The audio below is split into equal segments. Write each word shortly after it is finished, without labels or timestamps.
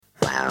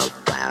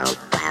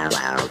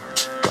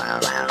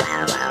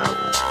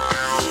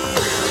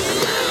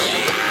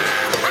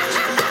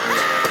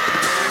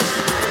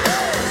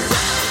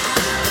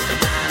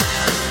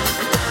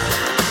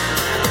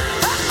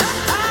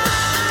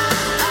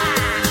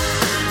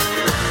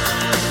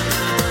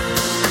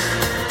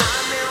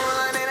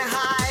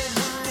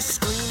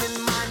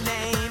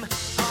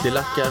Det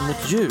lackar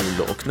mot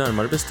jul och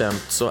närmare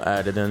bestämt så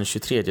är det den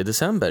 23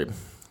 december.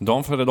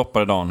 Dan för det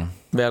doppare Dan.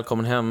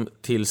 Välkommen hem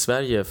till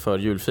Sverige för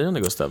julfirande,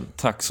 Gustav.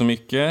 Tack så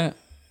mycket.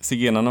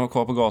 Zigenarna var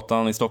kvar på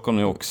gatan i Stockholm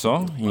nu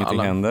också. Ingenting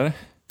händer.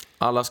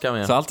 Alla ska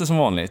med. Så allt är som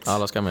vanligt.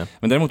 Alla ska med.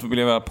 Men däremot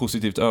blev jag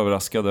positivt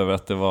överraskad över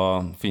att det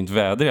var fint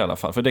väder i alla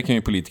fall. För det kan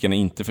ju politikerna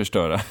inte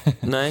förstöra.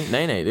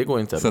 Nej, det går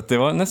inte. Så att det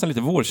var nästan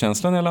lite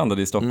vårkänsla när jag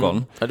landade i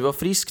Stockholm. Ja, det var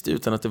friskt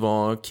utan att det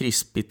var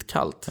krispigt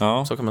kallt.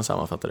 Ja. Så kan man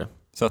sammanfatta det.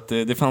 Så att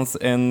det fanns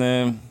en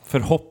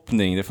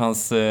förhoppning, det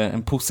fanns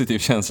en positiv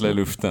känsla i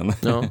luften.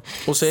 Ja.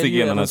 Och så är det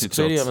ju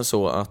även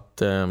så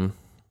att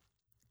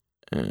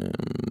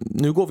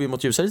nu går vi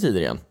mot ljusare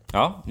tider igen.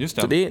 Ja, just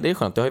det. Så det är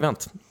skönt, det har ju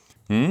vänt.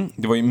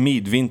 Det var ju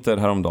midvinter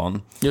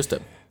häromdagen. Just det.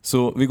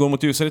 Så vi går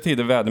mot ljusare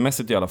tider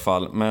vädermässigt i alla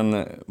fall.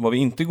 Men vad vi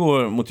inte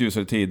går mot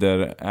ljusare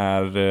tider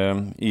är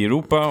i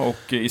Europa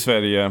och i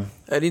Sverige.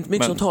 Är det inte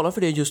mycket som talar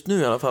för det just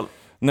nu i alla fall?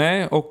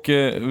 Nej, och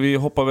vi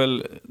hoppar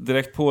väl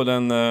direkt på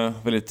den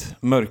väldigt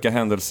mörka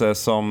händelse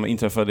som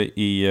inträffade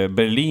i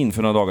Berlin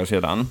för några dagar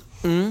sedan.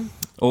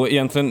 Och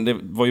egentligen, det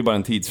var ju bara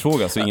en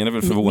tidsfråga, så ingen är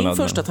väl förvånad. Min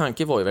första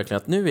tanke var ju verkligen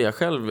att nu är jag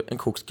själv en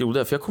kokt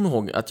groda. För jag kommer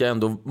ihåg att jag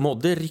ändå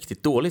mådde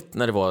riktigt dåligt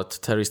när det var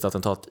ett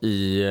terroristattentat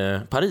i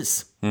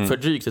Paris för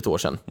drygt ett år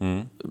sedan,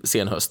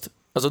 sen höst.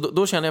 Alltså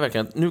då kände jag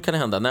verkligen att nu kan det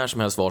hända när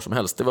som helst, var som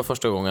helst. Det var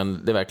första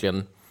gången det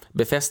verkligen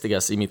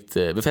befästigades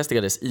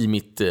i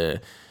mitt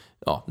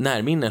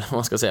närminne, om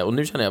man ska säga. Och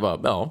nu känner jag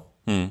bara,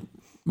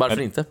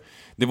 varför inte?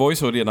 Det var ju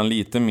så redan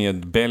lite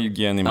med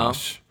Belgien i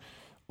mars.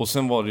 Och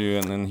sen var det ju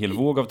en hel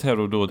våg av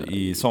terrordåd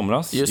i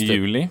somras, i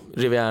juli.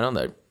 Rivieran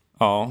där.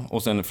 Ja,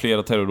 och sen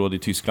flera terrordåd i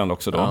Tyskland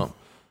också då. Ja.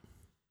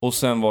 Och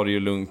sen var det ju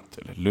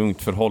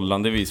lugnt,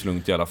 förhållandevis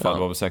lugnt i alla fall. Det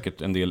var väl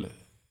säkert en del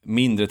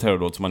mindre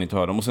terrordåd som man inte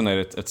hörde om. Och sen är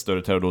det ett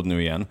större terrordåd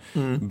nu igen.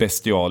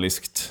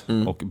 Bestialiskt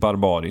och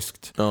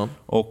barbariskt. Ja.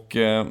 Och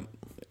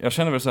jag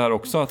känner väl så här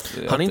också att...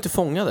 Han är inte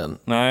fångad än.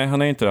 Nej,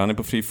 han är inte det. Han är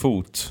på fri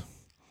fot.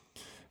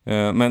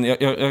 Men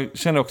jag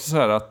känner också så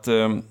här att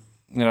när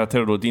det här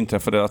terrordådet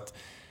inträffade att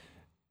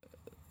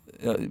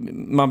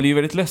man blir ju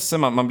väldigt ledsen,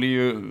 man blir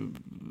ju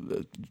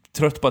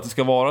trött på att det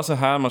ska vara så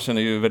här, man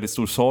känner ju väldigt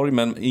stor sorg,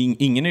 men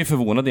ingen är ju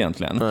förvånad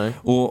egentligen. Nej.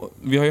 Och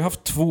vi har ju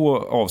haft 2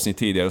 avsnitt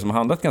tidigare som har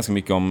handlat ganska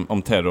mycket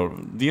om terror.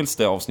 Dels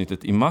det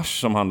avsnittet i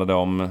mars som handlade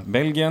om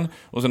Belgien,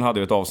 och sen hade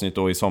vi ett avsnitt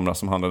då i somras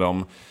som handlade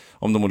om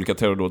de olika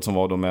terrordåd som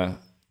var då med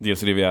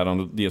dels Rivieran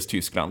och dels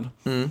Tyskland.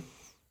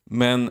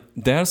 Men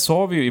där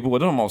sa vi ju i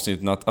båda de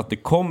avsnitten att det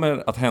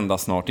kommer att hända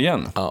snart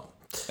igen. Ja.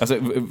 Alltså,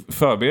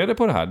 förbered dig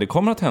på det här, det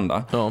kommer att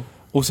hända. Ja.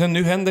 Och sen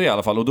nu händer det i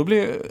alla fall. Och då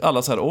blir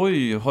alla så här,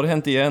 oj, har det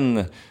hänt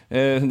igen?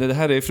 Det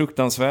här är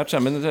fruktansvärt. Så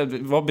här,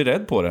 men var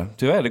beredd på det.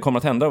 Tyvärr, det kommer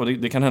att hända. Och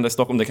det kan hända i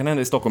Stockholm. Det kan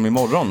hända i Stockholm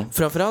imorgon.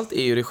 Framförallt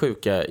är ju det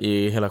sjuka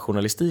i hela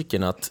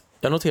journalistiken att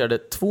jag noterade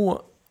 2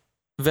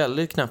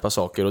 väldigt knäppa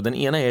saker. Och den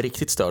ena är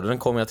riktigt störd. Den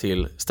kommer jag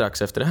till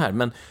strax efter det här.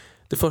 Men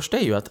det första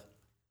är ju att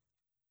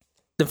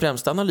den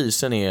främsta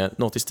analysen är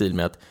något i stil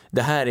med att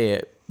det här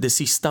är det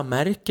sista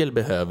Merkel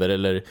behöver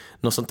eller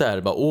något sånt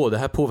där. Bara, det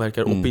här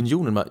påverkar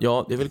opinionen.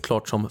 Ja, det är väl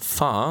klart som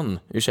fan,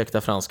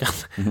 ursäkta franskan,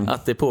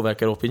 att det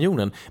påverkar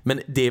opinionen.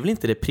 Men det är väl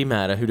inte det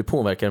primära hur det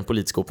påverkar en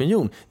politisk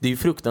opinion. Det är ju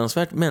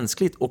fruktansvärt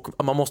mänskligt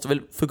och man måste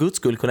väl för Guds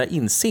skull kunna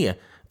inse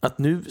att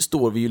nu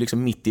står vi ju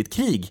liksom mitt i ett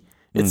krig.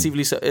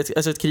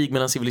 Ett krig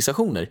mellan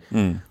civilisationer.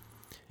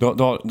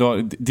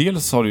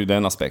 Dels har du ju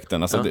den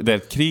aspekten. Alltså det är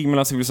ett krig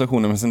mellan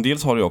civilisationer, men sen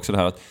dels har du också det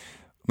här att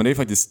men det är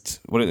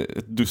faktiskt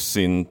ett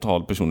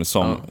dussintal personer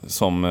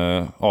som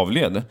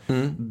avled.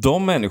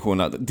 De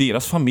människorna,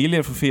 deras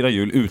familjer får fira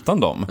jul utan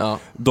dem. Ja.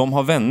 De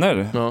har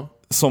vänner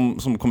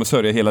som kommer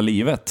sörja hela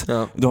livet.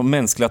 Ja. De har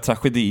mänskliga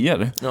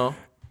tragedier. Ja.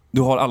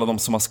 Du har alla de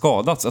som har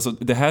skadats. Alltså,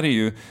 det här är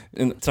ju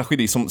en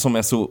tragedi som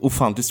är så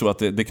ofantligt stor att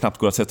det knappt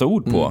går att sätta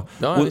ord på.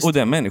 Ja, och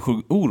det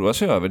människor oroar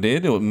sig över, det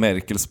är då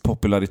Merkels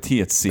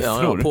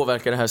popularitetssiffror. Ja,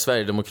 påverkar det här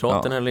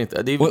Sverigedemokraterna eller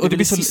inte? Det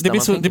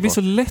blir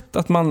så lätt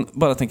att man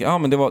bara tänker,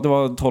 men det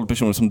var 12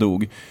 personer som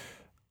dog.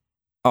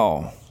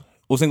 Ja.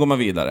 Och sen går man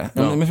vidare.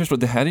 Ja. Men förstå,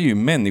 det här är ju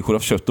människor av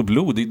kött och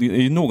blod. Det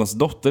är ju någons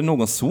dotter,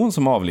 någons son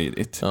som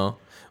avlidit. Ja.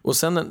 Och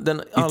sen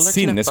den allra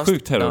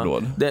sinnessjukt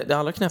terrordåd. Det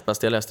allra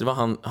knäppaste jag läste, det var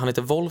han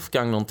heter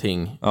Wolfgang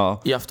någonting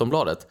i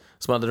Aftonbladet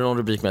som hade någon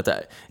rubrik med att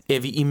är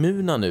vi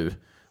immuna nu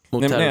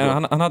mot terrordåd?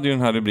 Nej, han hade ju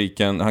den här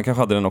rubriken, han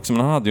kanske hade den också,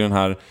 men han hade ju den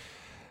här: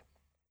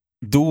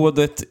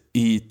 dådet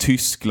i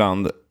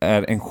Tyskland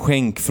är en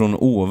skänk från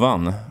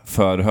ovan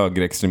för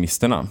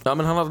högerextremisterna. Ja,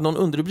 men han hade någon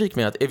underrubrik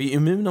med att är vi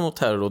immuna mot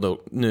terrordåd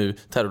nu?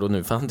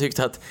 För han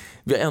tyckte att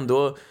vi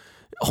ändå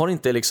har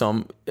inte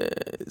liksom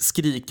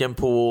skriken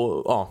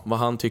på vad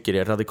han tycker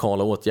är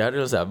radikala åtgärder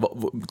eller så här.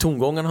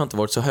 Tongångarna har inte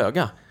varit så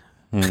höga.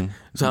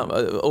 Så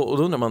och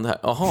då undrar man det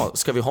här,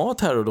 ska vi ha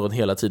terrordåd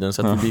hela tiden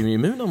så att vi blir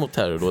immuna mot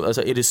terrordåd?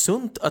 Alltså, är det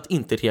sunt att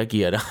inte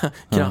reagera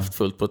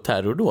kraftfullt på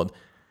terrordåd?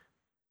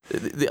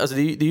 Det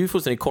är ju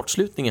fullständig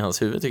kortslutning i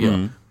hans huvud, tycker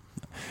jag.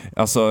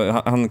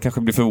 Alltså, han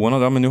kanske blir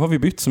förvånad. Ja, men nu har vi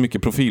bytt så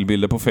mycket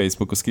profilbilder på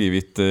Facebook och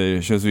skrivit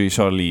Je suis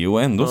Charlie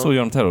och ändå så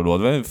gör de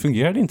terrordåd.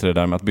 Fungerar det inte det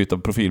där med att byta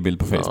profilbild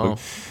på Facebook?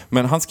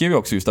 Men han skrev ju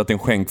också just att det är en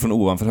skänk från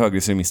ovan för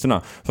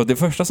högerextremisterna. Så att det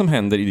första som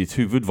händer i ditt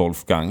huvud,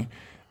 Wolfgang,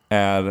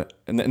 är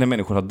när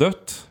människor har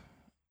dött,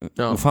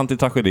 ofantlig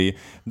tragedi,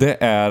 det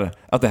är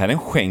att det här är en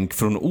skänk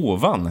från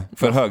ovan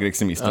för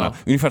högerextremisterna.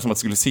 Ungefär som att det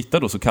skulle sitta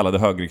då så kallade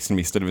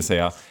högerextremister, det vill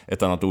säga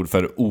ett annat ord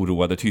för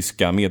oroade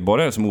tyska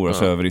medborgare som oroar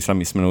sig över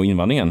islamismen och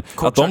invandringen.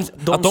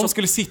 Att de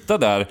skulle sitta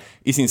där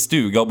i sin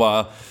stuga och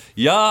bara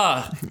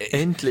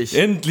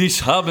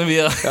Endlich haben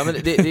wir. Ja, men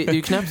det är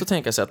ju knäppt att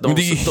tänka sig att men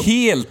det är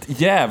ju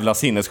helt jävla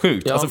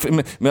sinnessjukt. Ja. Alltså,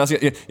 men alltså,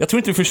 jag tror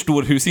inte du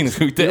förstår hur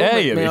sinnessjukt det är,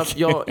 Erik.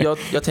 Men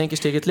jag tänker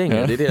steget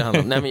längre. Det är det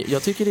handlar om. Nej, men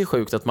jag tycker det är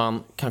sjukt att man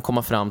kan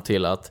komma fram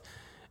till att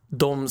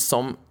de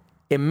som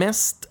är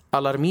mest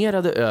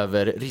alarmerade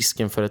över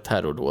risken för ett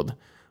terrordåd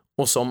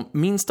och som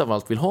minst av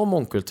allt vill ha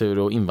mångkultur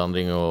och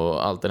invandring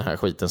och allt den här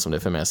skiten som det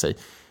för med sig,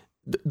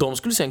 de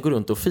skulle sen gå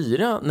runt och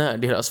fira när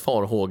deras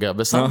farhåga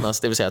besannas.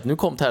 Det vill säga att nu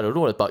kom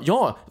terrordådet.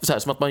 Så här,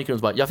 som att man gick runt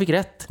och bara, jag fick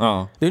rätt. Det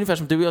är ungefär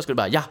som du och jag skulle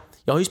bara,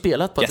 jag har ju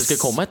spelat på att det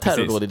ska komma ett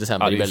terrordåd i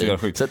december i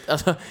Berlin. Så att,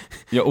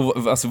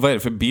 alltså, vad är det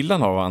för bild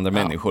han har av andra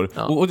människor?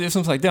 Och det är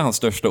som sagt, det är hans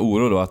största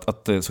oro då,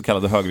 att så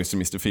kallade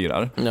högerextremister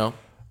firar.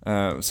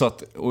 Så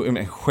att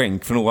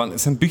skänk från ovan.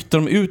 Sen bytte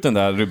de ut den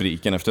där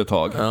rubriken efter ett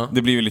tag.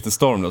 Det blev ju lite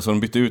storm då, så de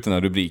bytte ut den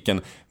där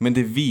rubriken. Men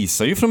det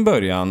visar ju från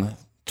början,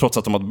 trots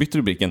att de hade bytt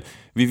rubriken,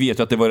 vi vet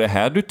ju att det var det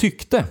här du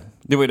tyckte.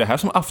 Det var ju det här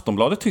som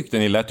Aftonbladet tyckte.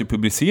 Ni lät ju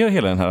publicera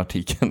hela den här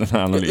artikeln, den här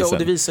analysen. Ja, och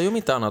det visar ju om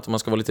inte annat, om man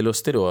ska vara lite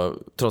lustig då,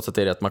 trots att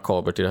det är rätt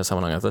makabert i det här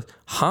sammanhanget, att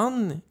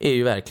han är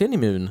ju verkligen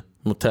immun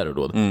mot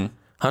terrordåd.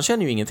 Han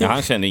känner ju ingenting. Ja,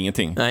 han känner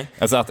ingenting. Nej.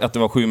 Alltså att det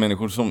var 7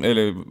 människor som,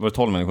 eller var det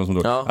 12 människor som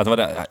dog. Att det var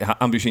det,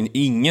 han bryr sig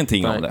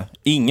ingenting om det.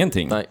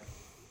 Ingenting. Nej.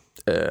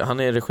 Han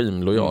är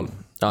regimlojal.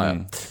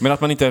 Men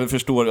att man inte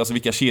förstår alltså,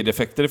 vilka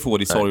kedjeeffekter det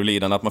får i sorg och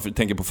lidande, att man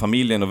tänker på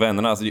familjen och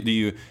vännerna. Alltså, det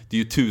är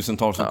ju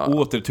tusentals och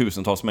åter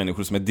tusentals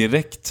människor som är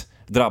direkt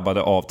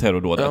drabbade av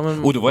terrordådet.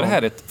 Och då var det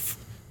här ett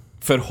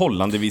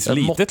förhållandevis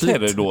litet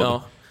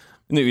terrordåd.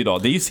 Nu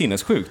idag, det är ju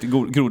sinnessjukt.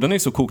 Grodan är ju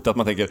så kokt att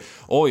man tänker,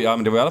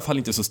 men det var i alla fall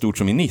inte så stort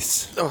som i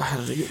Nice.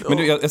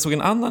 Men jag såg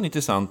en annan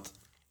intressant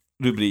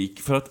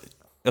rubrik, för att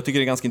jag tycker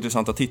det är ganska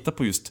intressant att titta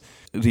på just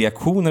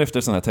reaktioner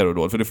efter sådana här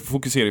terrordåd. För det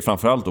fokuserar ju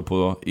framförallt då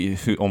på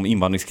om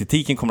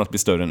invandringskritiken kommer att bli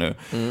större nu.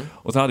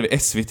 Och så hade vi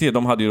SVT,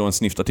 de hade ju då en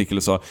snyftartikel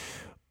och sa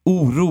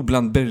oro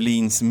bland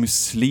Berlins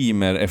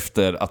muslimer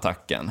efter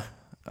attacken.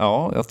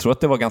 Ja, jag tror att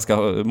det var ganska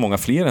många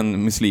fler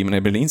än muslimerna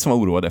i Berlin som var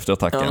oroade efter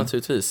attacken. Ja,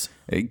 naturligtvis.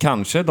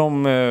 Kanske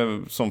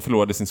de som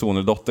förlorade sin son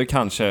eller dotter,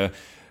 kanske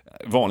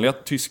vanliga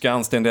tyska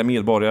anständiga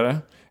medborgare.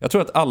 Jag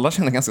tror att alla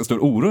känner ganska stor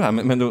oro här,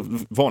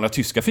 men vanliga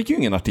tyskar fick ju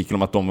ingen artikel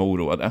om att de var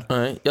oroade.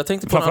 Nej, jag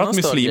tänkte på framförallt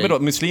muslimer då.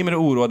 Muslimer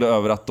är oroade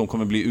över att de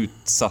kommer bli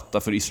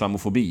utsatta för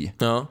islamofobi.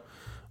 Ja.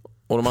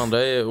 Och de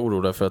andra är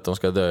oroliga för att de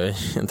ska dö i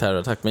en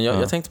terrorattack. Men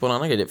jag tänkte på en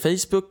annan grej.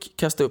 Facebook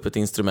kastade upp ett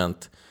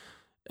instrument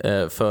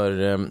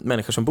för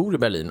människor som bor i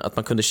Berlin, att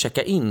man kunde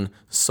checka in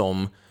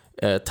som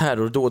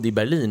terrordåd i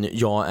Berlin,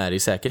 jag är i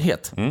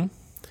säkerhet.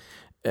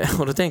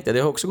 Och då tänkte jag,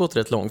 det har också gått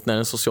rätt långt när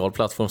en social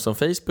plattform som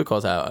Facebook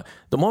har så här,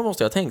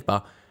 måste jag ha tänkt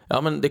bara,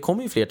 men det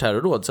kommer ju fler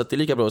terrordåd, så att det är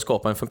lika bra att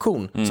skapa en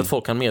funktion så att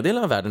folk kan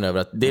meddela världen över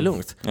att det är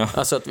lugnt.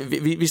 Alltså att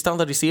vi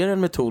standardiserar en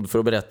metod för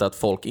att berätta att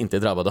folk inte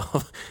är drabbade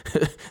av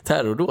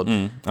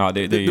terrordåd. Ja,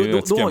 det är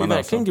ju då har ju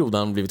verkligen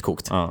grodan blivit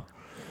kokt.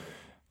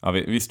 Ja,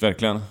 visst,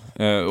 verkligen.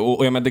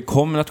 Och men det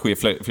kommer att ske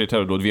fler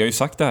terrordåd. Vi har ju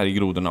sagt det här i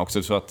grodorna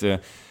också, så att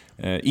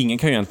ingen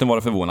kan ju egentligen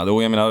vara förvånad.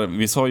 Och jag menar,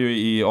 vi sa ju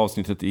i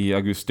avsnittet i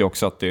augusti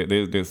också att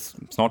det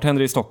snart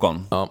händer i Stockholm.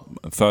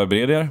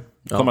 Förbered er,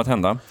 kommer att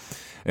hända.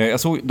 Jag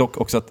såg dock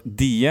också att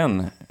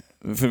DN,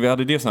 för vi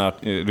hade det sån här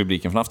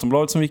rubriken från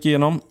Aftonbladet som vi gick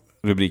igenom,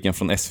 rubriken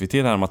från SVT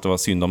där om att det var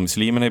synd om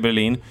muslimerna i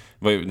Berlin.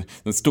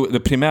 Det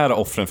primära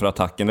offren för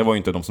attacken, det var ju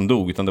inte de som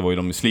dog, utan det var ju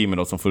de muslimer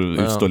då, som får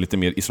utstå lite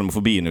mer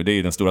islamofobi nu. Det är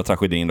ju den stora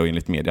tragedin då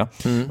enligt media.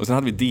 Och sen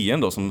hade vi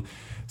DN då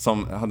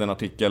som hade en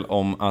artikel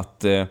om att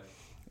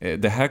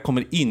det här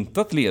kommer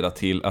inte att leda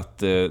till att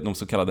de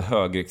så kallade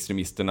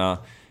högerextremisterna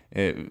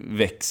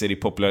växer i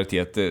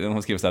popularitet.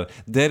 De skriver så här: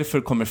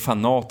 därför kommer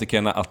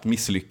fanatikerna att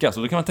misslyckas.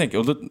 Och då kan man tänka,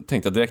 och då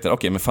tänkte jag direkt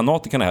okej, men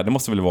fanatikerna här, det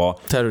måste väl vara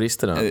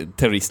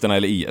terroristerna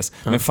eller IS.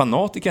 Men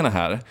fanatikerna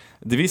här,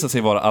 det visar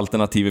sig vara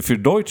alternativet för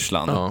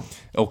Deutschland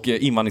och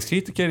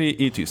invandringskritiker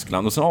i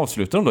Tyskland. Och sen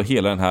avslutar de då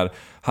hela den här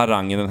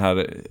harangen, den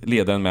här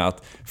ledaren, med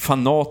att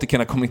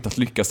fanatikerna kommer inte att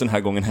lyckas den här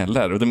gången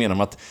heller. Och då menar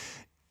de att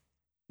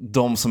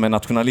de som är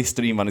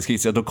nationalister och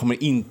invandringskritiska, de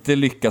kommer inte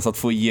lyckas att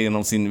få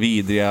igenom sin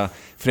vidriga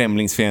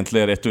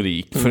främlingsfientliga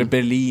retorik. För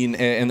Berlin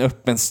är en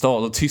öppen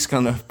stad och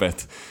Tyskland är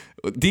öppet.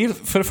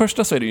 För det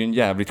första så är det ju en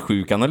jävligt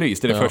sjuk analys.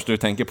 Det är det första du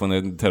tänker på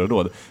när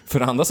terrordåd. För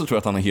det andra så tror jag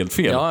att han har helt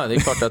fel. Ja, det är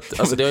klart att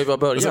alltså, det har ju bara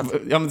börjat.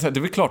 Men det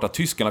är väl klart att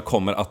tyskarna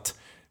kommer att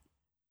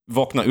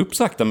vakna upp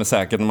sakta men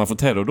säkert när man får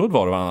terrordåd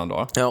var och varannan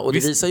dag. Ja, och det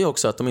visar ju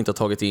också att de inte har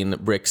tagit in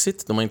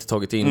Brexit, de har inte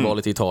tagit in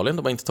valet i Italien,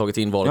 de har inte tagit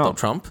in valet av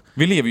Trump.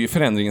 Vi lever ju i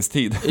förändringens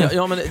tid.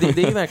 Ja, men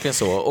det är ju verkligen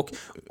så.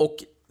 Och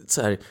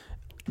så här,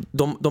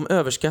 de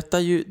överskattar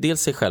ju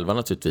dels sig själva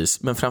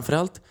naturligtvis, men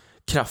framförallt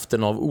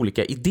kraften av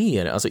olika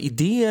idéer. Alltså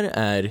idéer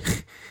är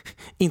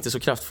inte så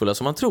kraftfulla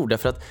som man tror,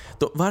 därför att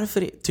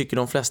varför tycker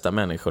de flesta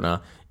människorna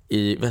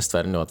i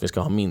västvärlden då att vi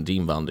ska ha mindre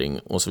invandring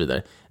och så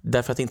vidare?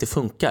 Därför att det inte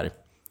funkar.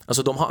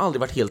 Alltså de har aldrig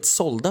varit helt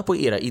sålda på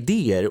era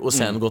idéer och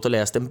sen gått och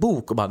läst en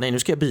bok och bara, nej, nu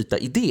ska jag byta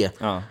idé.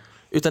 Ja.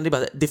 Utan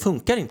det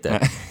funkar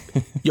inte.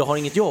 Jag har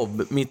inget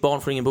jobb, mitt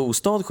barn får ingen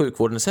bostad,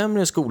 sjukvården är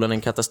sämre, skolan är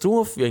en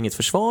katastrof, vi har inget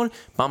försvar,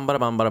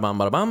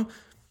 bam.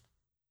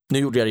 Nu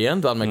gjorde jag det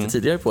igen, du anmärkte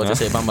tidigare på att jag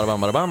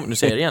säger bam, nu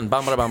säger jag det igen,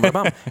 bam.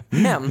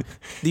 Men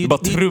det är ju, bara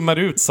trummar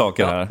ut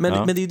saker här.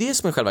 Men det är ju det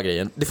som är själva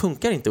grejen. Det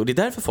funkar inte och det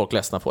är därför folk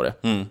ledsnar på det.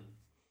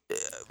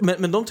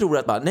 Men de tror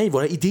att bara, nej,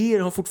 våra idéer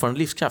har fortfarande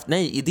livskraft.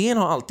 Nej, idén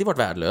har alltid varit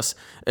värdelös.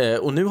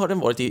 Och nu har den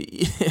varit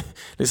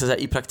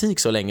i praktik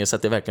så länge så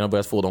att det verkligen har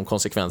börjat få de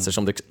konsekvenser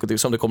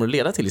som det kommer att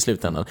leda till i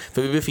slutändan.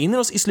 För vi befinner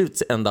oss i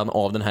slutändan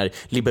av den här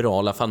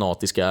liberala,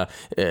 fanatiska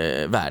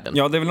världen.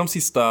 Ja, det är väl de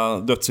sista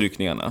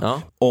dödsryckningarna.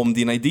 Ja. Om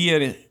dina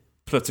idéer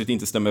plötsligt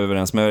inte stämmer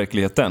överens med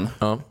verkligheten,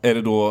 är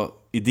det då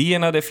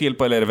idéerna det är fel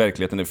på eller är det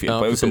verkligheten det är fel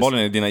på?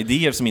 Uppenbarligen är det dina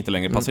idéer som inte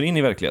längre passar in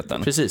i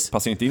verkligheten. Precis.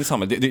 Passar inte in i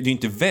samhället. Det är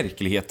inte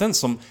verkligheten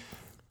som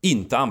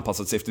inte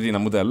anpassat sig efter dina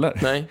modeller.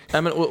 Nej,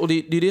 men, och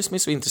det är det som är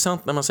så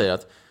intressant när man säger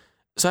att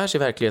så här ser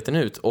verkligheten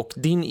ut och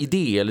din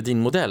idé eller din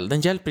modell,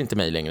 den hjälper inte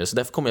mig längre, så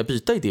därför kommer jag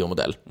byta idé och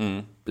modell.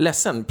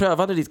 Ledsen,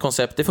 prövade ditt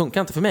koncept, det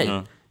funkar inte för mig.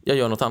 Jag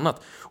gör något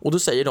annat. Och då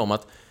säger de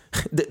att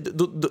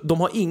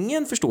de har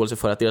ingen förståelse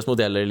för att deras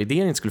modeller eller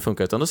idéer inte skulle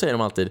funka, utan då säger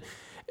de alltid,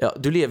 ja,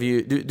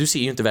 du ser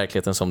ju inte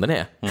verkligheten som den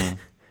är.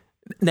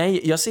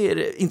 Nej, jag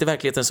ser inte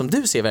verkligheten som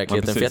du ser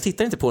verkligheten, för jag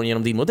tittar inte på den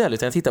genom din modell,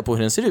 utan jag tittar på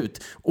hur den ser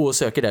ut och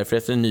söker därför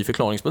efter en ny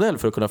förklaringsmodell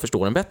för att kunna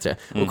förstå den bättre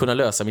och kunna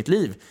lösa mitt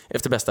liv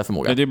efter bästa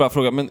förmåga. Men det är bara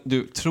fråga, men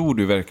tror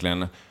du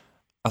verkligen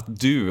att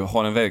du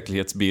har en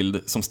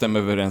verklighetsbild som stämmer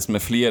överens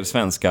med fler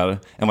svenskar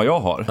än vad jag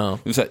har?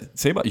 Ja.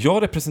 Säg bara,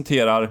 jag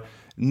representerar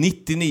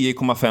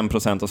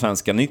 99,5% av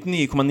svenskar,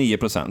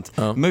 99,9%.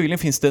 Ja. Möjligen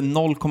finns det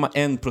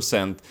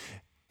 0,1%,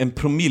 en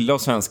promille av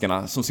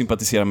svenskarna som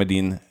sympatiserar med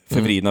din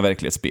förvridna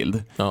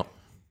verklighetsbild. Ja.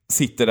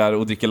 Sitter där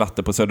och dricker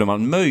latte på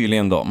Södermalm,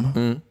 möjligen dem.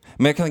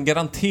 Men jag kan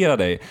garantera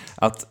dig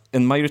att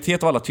en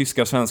majoritet av alla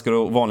tyskar, svenskar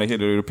och vanliga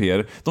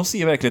hedereuropeer, de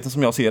ser verkligheten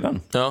som jag ser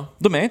den. Ja.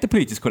 De är inte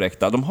politiskt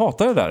korrekta, de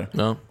hatar det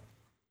där.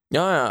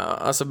 Ja,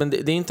 alltså, men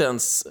det är inte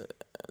ens...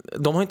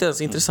 De har inte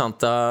ens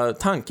intressanta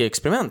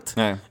tankeexperiment.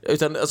 Nej.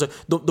 Utan alltså,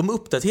 de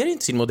uppdaterar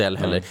inte sin modell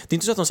heller. Det är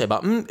inte så att de säger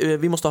bara,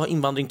 vi måste ha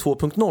invandring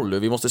 2.0,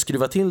 vi måste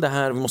skruva till det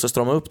här, vi måste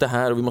strama upp det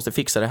här och vi måste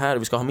fixa det här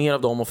och vi ska ha mer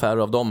av dem och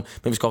färre av dem,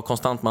 men vi ska ha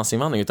konstant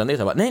massinvandring. Utan det är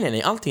så här bara,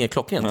 nej, allting är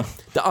klockrent.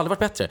 Det har aldrig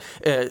varit bättre.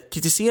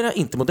 Kritisera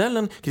inte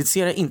modellen,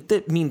 kritisera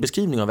inte min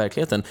beskrivning av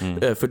verkligheten,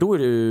 för då är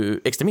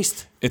du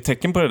extremist. Ett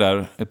tecken på det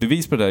där, ett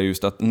bevis på det där är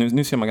just att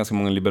nu ser man ganska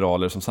många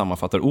liberaler som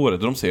sammanfattar året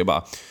och de säger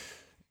bara,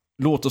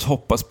 låt oss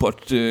hoppas på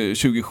att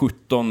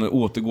 2017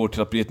 återgår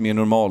till att bli ett mer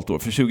normalt år.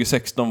 För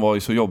 2016 var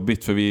ju så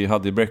jobbigt för vi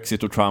hade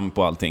Brexit och Trump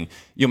och allting.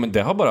 Jo, men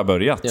det har bara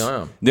börjat.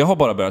 Ja. Det har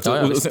bara börjat.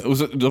 Och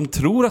de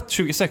tror att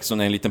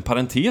 2016 är en liten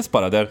parentes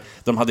bara där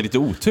de hade lite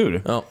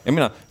otur. Ja. Jag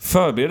menar,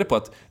 förbered på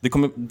att det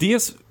kommer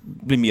dels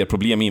bli mer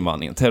problem med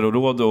invandringen.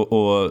 Terrorråd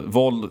och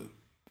våld,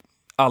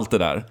 allt det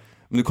där.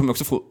 Men det kommer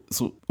också få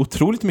så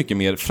otroligt mycket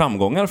mer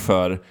framgångar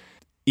för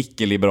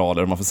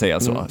icke-liberaler, om man får säga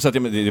så. Så att det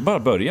är bara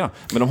att börja.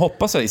 Men de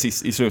hoppas i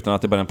slutändan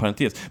att det bara är en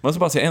parentes. Man ska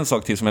bara säga en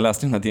sak till som jag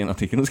läste i den här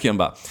DN-artikeln. Då skrev han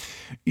bara,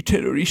 i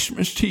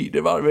terrorismens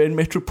tider var en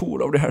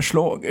metropol av det här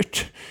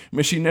slaget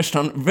med sin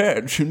nästan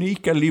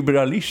världsunika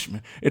liberalism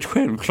ett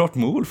självklart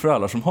mål för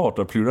alla som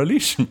hatar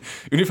pluralism.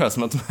 Ungefär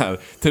som att de här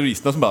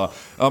terroristerna som bara,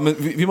 ja men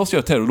vi måste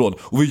göra terrorråd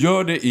och vi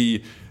gör det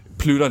i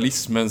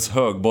pluralismens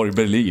högborg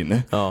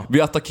Berlin. Ja.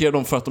 Vi attackerar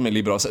dem för att de är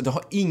liberala. Det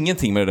har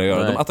ingenting med det att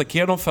göra. Nej. De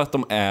attackerar dem för att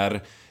de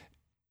är...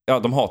 Ja,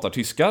 de hatar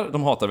tyskar,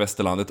 de hatar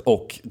västerlandet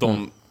och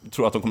de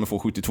tror att de kommer få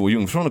 72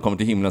 jungfrun och kommer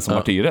till himlen som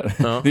martyrer.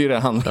 Ja. Det är det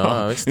han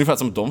handlar om. Ungefär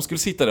som de skulle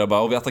sitta där och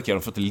bara, och vi attackerar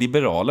dem för att det är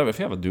liberala. Vad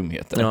för jävla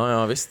dumheter.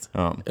 Ja, visst.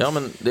 Ja,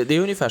 men det är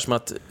ungefär som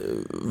att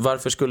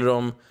varför skulle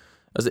de...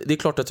 Alltså, det är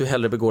klart att du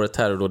hellre begår ett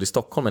terrordåd i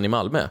Stockholm än i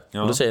Malmö.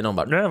 Och då säger någon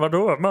bara, nej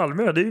vadå,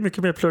 Malmö, det är ju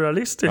mycket mer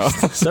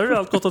pluralistiskt. Där har ju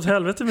allt gått åt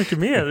helvete mycket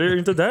mer. Det är ju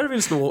inte där vi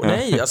vill slå.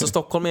 Nej, alltså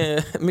Stockholm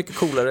är mycket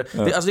coolare.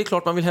 Det är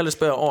klart man vill hellre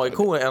spöa AIK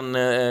än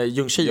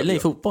Ljungskile i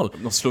fotboll.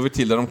 De slår vi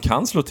till där de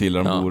kan slå till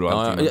där de bor och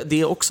allting.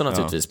 Det är också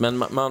naturligtvis.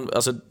 Men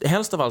alltså,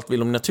 helst av allt vill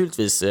de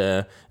naturligtvis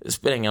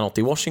spränga något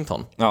i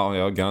Washington. Ja,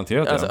 jag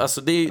garanterar det.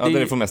 Alltså,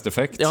 det får mest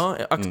effekt. Ja,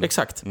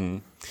 exakt.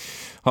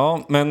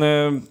 Ja,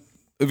 men...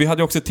 Vi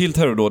hade också ett till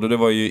terrordåd och det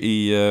var ju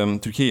i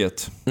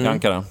Turkiet, i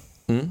Ankara.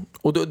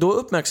 Och då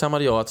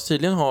uppmärksammade jag att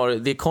tydligen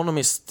har The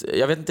Economist,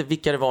 jag vet inte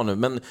vilka det var nu,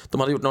 men de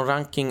hade gjort någon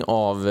ranking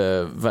av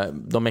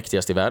de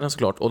mäktigaste i världen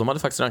såklart. Och de hade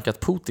faktiskt rankat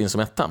Putin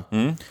som etta.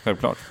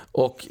 Självklart.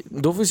 Och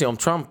då får vi se om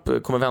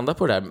Trump kommer vända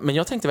på det där. Men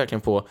jag tänkte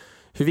verkligen på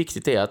hur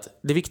viktigt det är att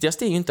det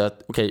viktigaste är ju inte att,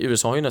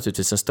 USA har ju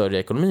naturligtvis en större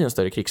ekonomi, en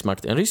större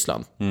krigsmakt än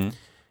Ryssland.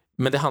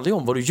 Men det handlar ju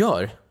om vad du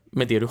gör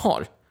med det du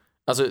har.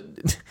 Alltså,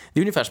 det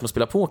är ungefär som att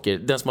spela poker.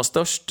 Den som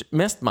har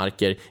mest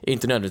marker är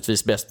inte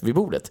nödvändigtvis bäst vid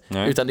bordet.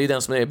 Nej. Utan det är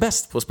den som är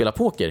bäst på att spela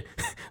poker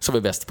som är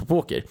bäst på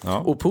poker. Ja.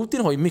 Och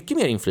Putin har ju mycket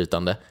mer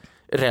inflytande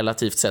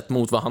relativt sett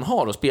mot vad han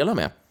har att spela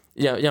med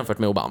jämfört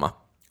med Obama.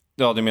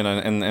 Ja, du menar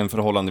en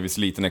förhållandevis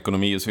liten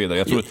ekonomi och så vidare.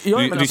 Jag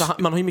tror, men alltså,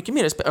 man har ju mycket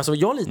mer respekt. Alltså,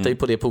 jag litar ju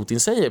på det Putin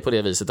säger på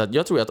det viset. Att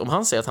jag tror att om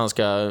han säger att han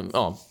ska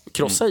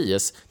krossa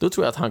IS, då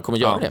tror jag att han kommer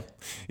göra det.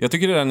 Jag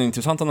tycker det är en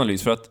intressant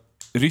analys, för att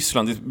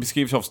Ryssland, det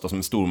beskrivs ofta som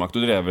en stormakt,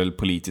 och det är väl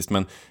politiskt,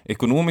 men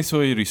ekonomiskt så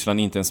är ju Ryssland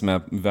inte ens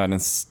med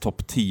världens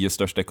topp 10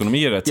 största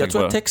ekonomier. Jag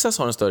tror att Texas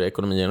har en större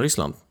ekonomi än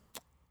Ryssland.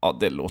 Ja,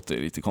 det låter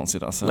lite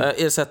konstigt alltså.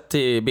 Är sett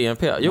till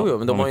BNP? Jo,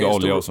 men de har ju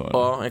olja och så.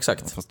 Ja,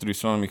 exakt. Fast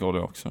Ryssland har mycket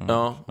olja också.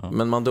 Ja,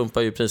 men man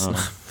dumpar ju priserna.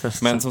 Ja.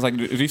 Men som sagt,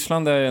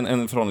 Ryssland är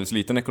en förhållandevis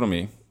liten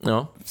ekonomi.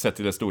 Ja. Sett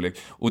till dess storlek.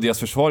 Och deras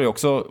försvar är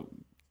också,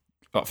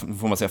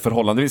 får man säga,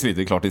 förhållandevis litet.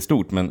 Det är klart det är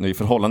stort, men det är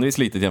förhållandevis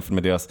litet jämfört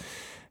med deras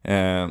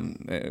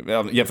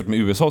jämfört med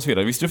USA och så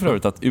vidare. Visste du för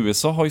övrigt att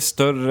USA har ju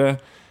större,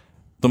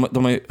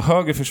 de har ju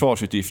högre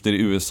försvarsutgifter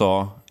i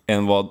USA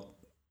än vad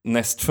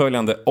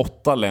nästföljande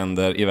 8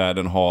 länder i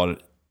världen har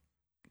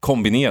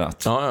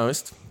kombinerat. Ja,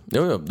 visst.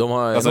 Jo, de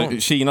har alltså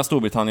Kina,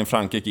 Storbritannien,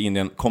 Frankrike,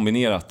 Indien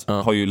kombinerat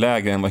har ju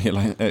lägre än vad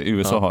hela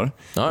USA har.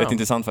 Rätt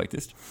intressant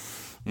faktiskt.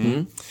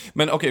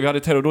 Men okej, vi hade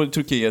terrordåd i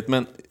Turkiet,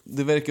 men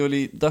det verkar väl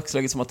i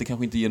dagsläget som att det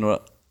kanske inte ger några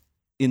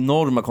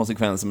enorma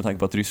konsekvenser med tanke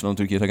på att Ryssland och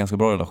Turkiet har ganska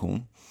bra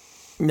relation.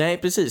 Nej,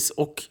 precis.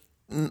 Och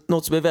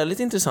något som är väldigt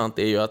intressant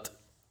är ju att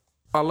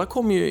alla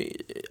kommer ju,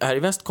 här i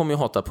väst kommer ju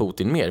hata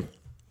Putin mer.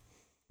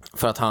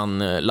 För att han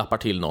lappar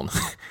till någon.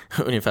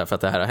 Ungefär för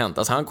att det här har hänt.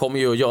 Alltså han kommer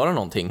ju att göra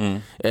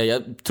någonting.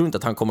 Jag tror inte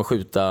att han kommer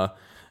skjuta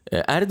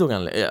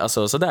Erdogan,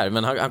 alltså sådär.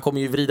 Men han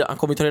kommer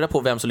ju ta reda på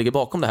vem som ligger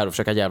bakom det här och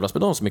försöka jävlas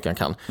med dem så mycket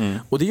han kan.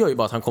 Och det gör ju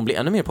bara att han kommer bli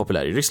ännu mer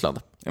populär i Ryssland.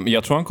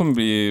 Jag tror han kommer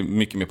bli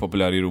mycket mer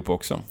populär i Europa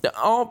också.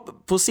 Ja,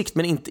 på sikt,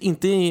 men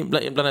inte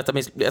bland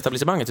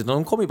etablissemanget, utan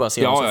de kommer ju bara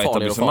se honom som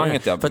farligare och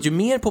farligare. För att ju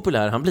mer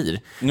populär han blir...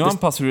 Nu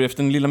anpassar du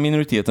efter den lilla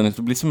minoriteten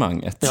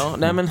etablissemanget. Ja,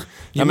 nej men...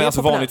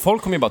 alltså vanligt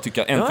folk kommer ju bara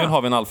tycka, äntligen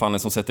har vi en alfahanne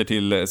som sätter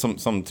till,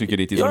 som trycker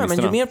dit islamisterna.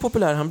 Ja, men ju mer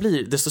populär han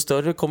blir, desto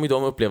större kommer ju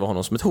de uppleva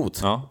honom som ett hot.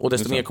 Ja, och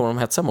desto mer kommer de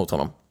hetsa mot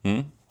honom.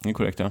 Det är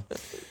korrekt, ja.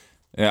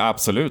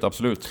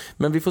 Absolut.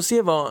 Men vi får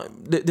se vad...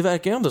 Det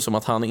verkar ju ändå som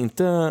att han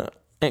inte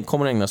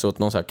kommer ägna sig åt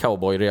någon så här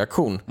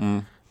cowboy-reaktion.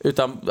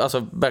 Utan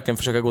alltså verkligen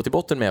försöka gå till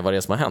botten med vad det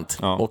är som har hänt.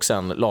 Och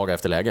sen laga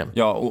efter läge.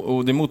 Ja,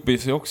 och det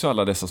motbevisar ju också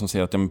alla dessa som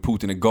säger att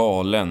Putin är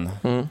galen.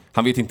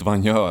 Han vet inte vad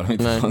han gör, han vet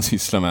inte vad han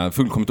sysslar med.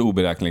 Fullkomligt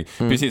oberäknelig.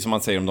 Precis som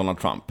man säger om Donald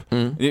Trump.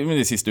 Det är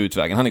den sista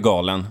utvägen, han är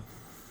galen.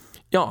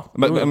 Ja.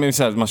 Men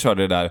man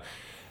körde det där.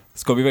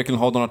 Ska vi verkligen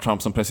ha Donald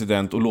Trump som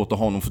president och låta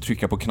honom få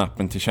trycka på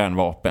knappen till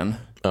kärnvapen?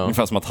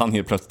 Ungefär som att han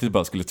helt plötsligt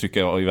bara skulle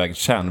trycka iväg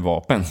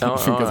kärnvapen.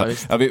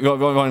 Vi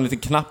har en liten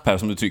knapp här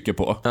som du trycker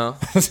på. Ja.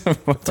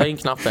 Ta in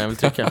knappen, jag vill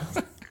trycka.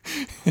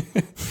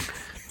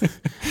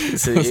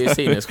 Det är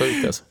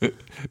sinnessjukt alltså.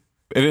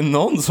 Är det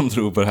någon som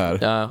tror på det här?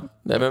 Ja,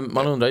 men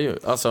man undrar ju.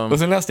 Alltså... Och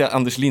sen läste jag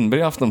Anders Lindberg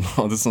i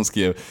Aftonbladet som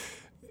skrev: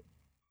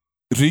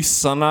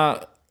 ryssarna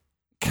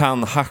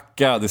kan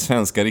hacka det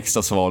svenska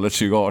riksdagsvalet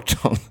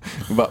 2018.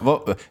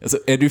 Alltså,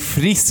 är du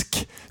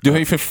frisk? Du har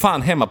ju för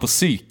fan hemma på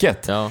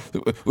psyket. Ja.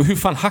 Och hur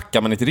fan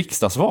hackar man ett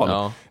riksdagsval?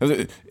 Ja. Alltså,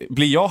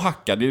 blir jag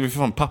hackad? Det är ju för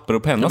fan papper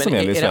och penna som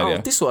gäller i Sverige. Är det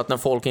alltid så att när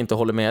folk inte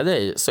håller med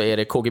dig så är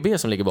det KGB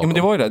som ligger bakom? Ja, men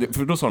det var ju det.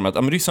 För då sa de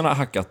att ryssarna har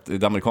hackat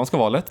det amerikanska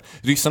valet.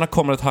 Ryssarna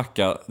kommer att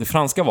hacka det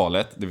franska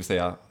valet, det vill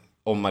säga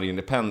om Marine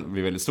Le Pen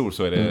blir väldigt stor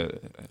så är det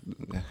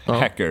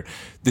hacker.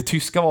 Det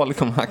tyska valet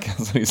kommer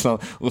hackas i Ryssland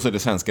och så är det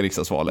svenska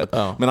riksdagsvalet.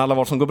 Ja. Men alla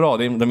val som går bra,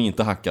 de är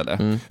inte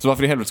hackade. Så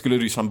varför i helvete skulle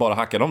Ryssland bara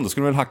hacka dem? Då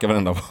skulle de väl hacka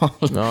varenda val.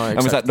 Ja,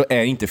 men så här, då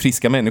är inte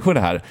friska människor det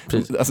här.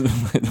 Alltså,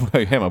 de är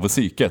ju hemma på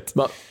psyket.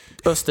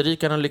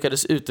 Österrikarna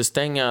lyckades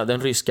utestänga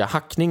den ryska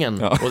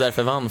hackningen och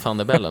därför vann van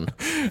der Bellen.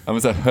 Ja,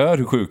 men så här, hör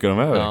hur sjuka de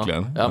är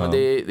verkligen. Ja, men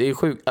det är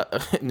sjukt.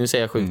 Nu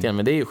säger jag sjukt igen,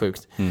 men det är ju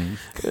sjukt.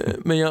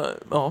 Men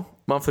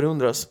man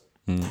förundras.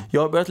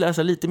 Jag har börjat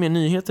läsa lite mer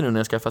nyheter nu när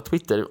jag skaffat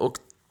Twitter och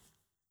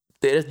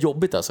det är rätt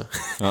jobbigt alltså.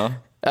 Ja.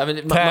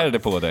 Tär det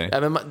på dig?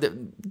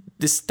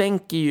 Det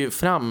stänker ju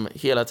fram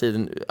hela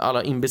tiden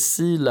alla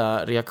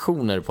imbecila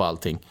reaktioner på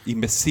allting.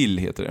 Imbecil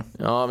heter det.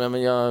 Ja,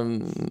 men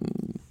jag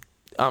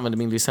använder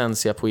min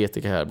licensia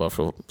poetika här bara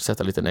för att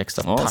sätta lite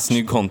extra touch.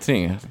 Snygg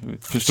kontring.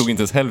 Förstod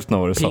inte ens hälften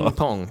av vad du sa.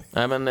 Ping-pong.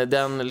 Nej, men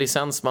den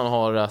licens man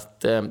har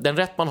den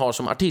rätt man har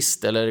som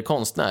artist eller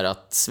konstnär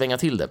att svänga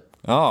till det.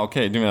 Ja,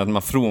 okej. Du menar att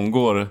man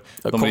frångår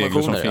de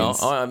regler som finns?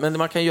 Ja, men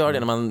man kan göra det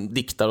när man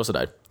diktar och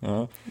sådär.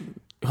 Ja.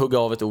 Hugga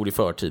av ett ord i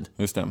förtid.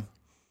 Just det.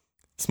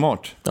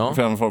 Smart. Ja.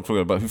 För folk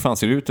frågar bara, hur fan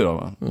ser det ut idag?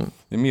 Va?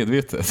 Det är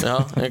medvetet.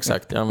 Ja,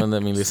 exakt. Jag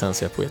använder min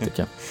licensia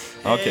poetika.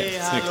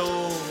 Okej, snyggt.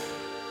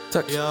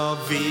 Tack. Jag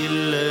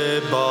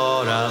ville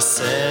bara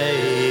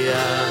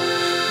säga,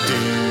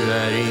 du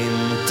är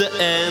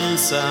inte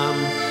ensam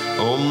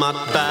om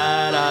att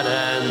bära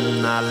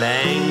denna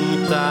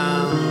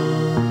längtan.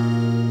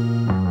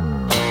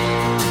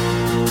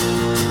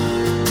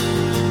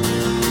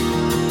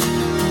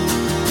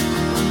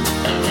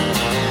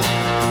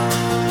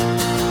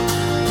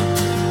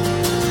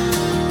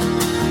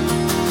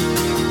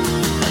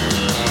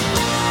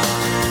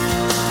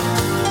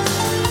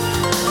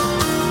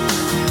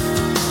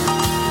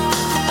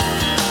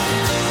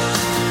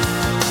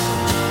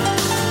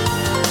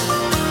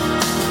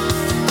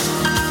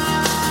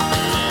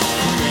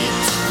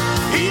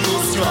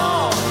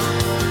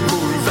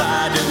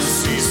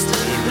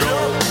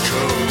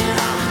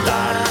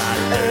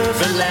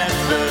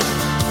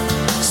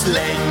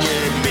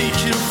 slänger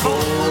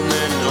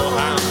mikrofonen och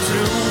han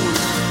tror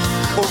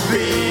och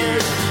ber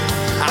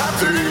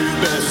att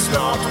rubel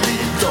snart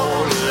blir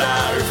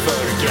dollar,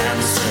 för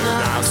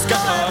gränserna ska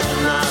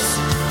öppnas,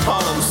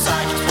 har de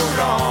sagt på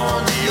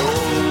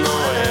radion,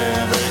 och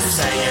över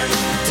sängen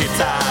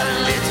tittar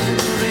lite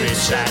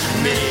Richard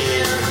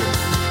ner.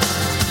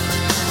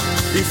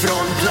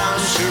 Ifrån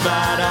planscher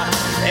bära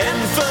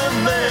en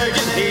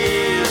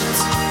förmögenhet,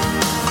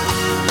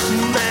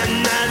 men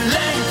när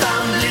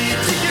längtan blir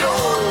till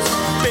gråt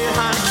ber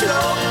han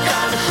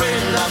klockan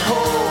skynda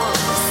på.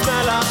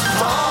 Snälla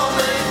ta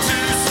mig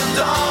 1000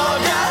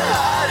 dagar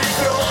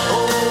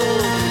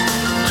härifrån.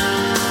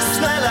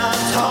 Snälla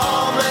ta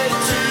mig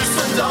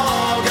 1000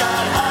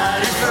 dagar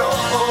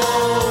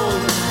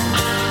härifrån.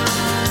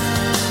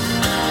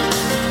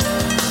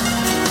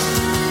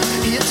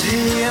 I ett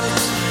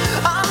helt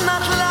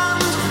annat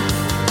land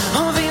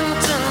har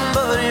vintern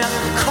börjat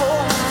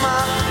komma,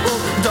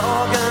 och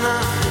dagarna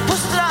på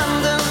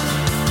stranden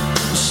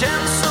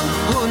känns som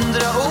 100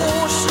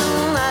 år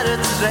sedan, när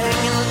ett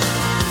regn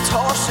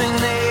tar sig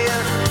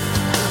ner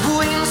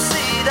på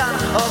insidan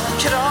av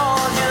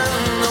kragen,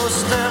 och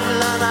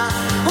stövlarna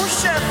hon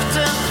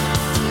köpte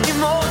i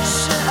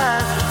morse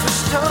är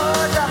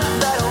förstörda,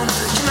 där hon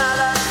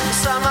knallar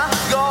samma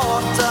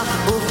gata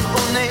upp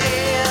och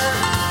ner.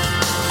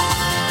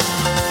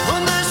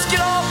 Under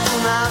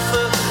skraporna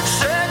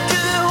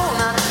försöker hon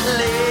att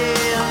le,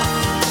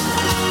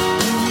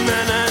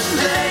 men när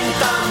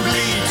längtan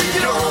blir till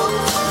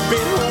gråt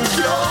ber hon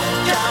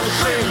klockan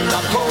skynda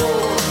på.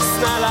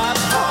 Snälla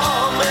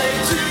ta mig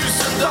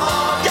 1000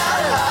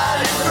 dagar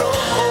härifrån.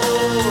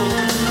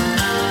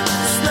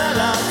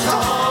 Snälla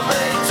ta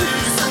mig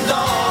 1000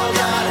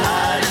 dagar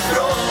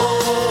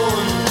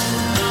härifrån.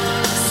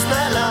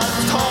 Snälla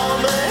ta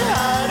mig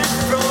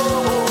härifrån.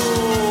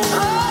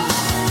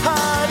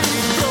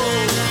 Härifrån.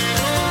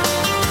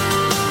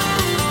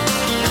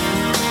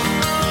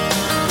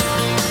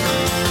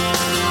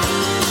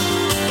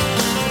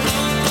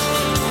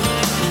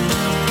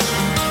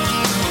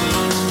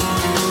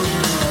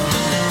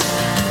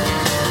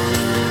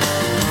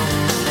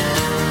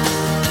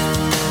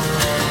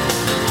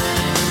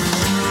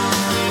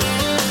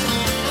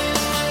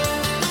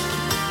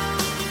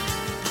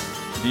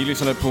 Vi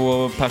lyssnade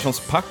på Perssons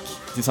Pack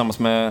tillsammans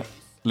med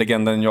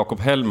legenden Jakob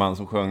Hellman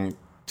som sjöng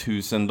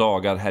 1000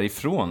 dagar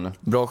härifrån.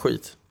 Bra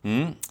skit.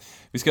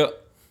 Vi ska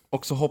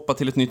också hoppa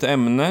till ett nytt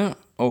ämne,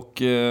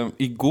 och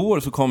igår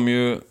så kom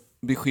ju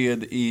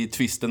besked i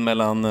tvisten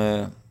mellan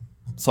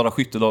Sara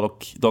Skyttedal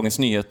och Dagens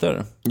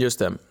Nyheter. Just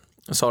det.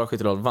 Sara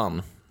Skyttedal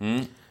vann.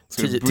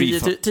 Ska du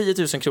briefa? 10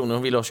 000 kronor,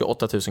 hon ville ha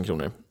 28 000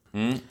 kronor.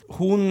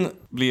 Hon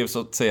blev så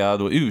att säga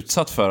då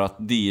utsatt för att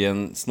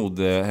DN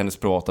snodde hennes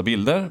privata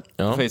bilder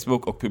på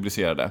Facebook och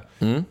publicerade.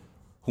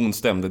 Hon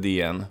stämde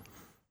DN.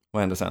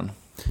 Vad hände sen?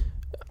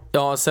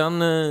 Ja, sen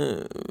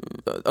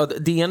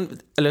DN,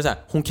 eller så här,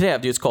 hon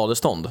krävde ju ett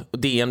skadestånd.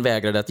 DN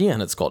vägrade att ge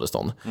henne ett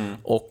skadestånd.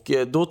 Och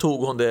då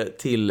tog hon det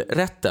till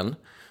rätten.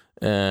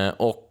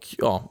 Och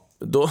ja,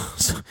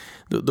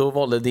 då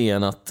valde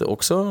DN att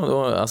också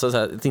alltså så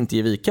här, att inte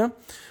ge vika.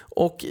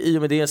 Och i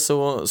och med det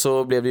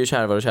så blev det ju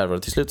kärvare och kärvare.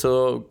 Till slut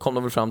så kom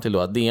de väl fram till då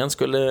att DN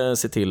skulle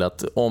se till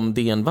att om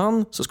DN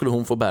vann så skulle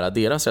hon få bära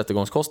deras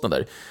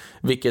rättegångskostnader.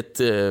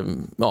 Vilket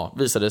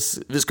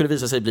skulle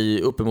visa sig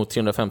bli uppemot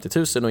 350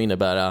 000 och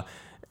innebära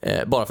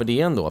bara för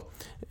DN då.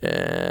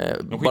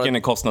 De skickade in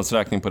en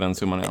kostnadsräkning på den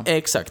summan, ja.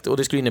 Exakt, och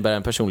det skulle innebära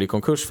en personlig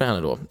konkurs för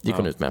henne då, gick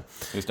hon ut med.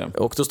 Just det.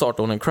 Och då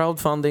startade hon en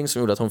crowdfunding som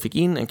gjorde att hon fick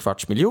in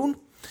 250 000.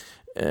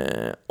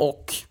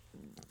 Och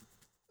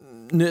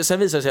sen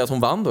visade det sig att hon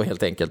vann då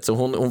helt enkelt. Så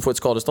hon får ett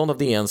skadestånd av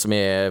DN som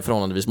är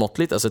förhållandevis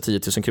måttligt. Alltså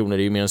 10 000 kronor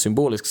är ju mer en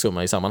symbolisk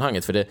summa i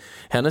sammanhanget. För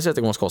hennes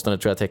rättegångskostnader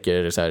tror jag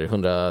täcker så här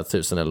 100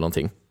 000 eller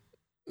någonting.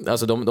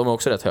 Alltså de är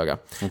också rätt höga.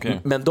 Okay.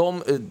 Men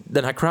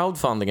den här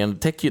crowdfundingen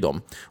täcker ju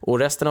dem. Och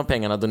resten av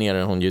pengarna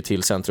donerar hon ju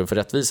till Centrum för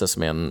rättvisa,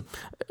 som är en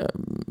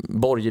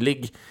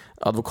borgerlig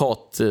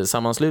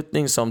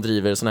advokatsammanslutning som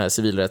driver såna här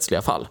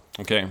civilrättsliga fall.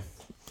 Okej.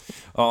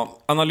 Ja,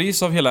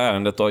 analys av hela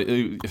ärendet då.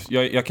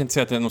 Jag kan inte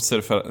säga att jag är något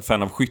större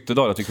fan av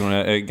Skyttedal. Jag tycker hon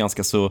är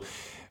ganska så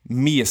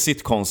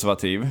mesigt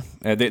konservativ.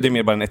 Det är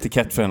mer bara en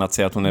etikett för henne att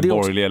säga att hon är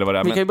borgerlig eller vad det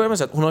är. Vi kan ju börja med att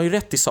säga att hon har ju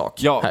rätt i sak.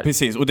 Ja, här.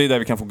 Precis. Och det är där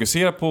vi kan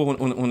fokusera på.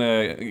 Hon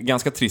är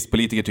ganska trist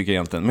politiker tycker jag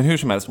egentligen. Men hur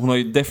som helst, hon har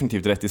ju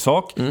definitivt rätt i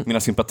sak. Mina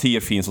sympatier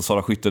finns hos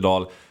Sara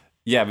Skyttedal.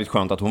 Jävligt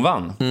skönt att hon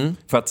vann.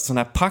 För att sån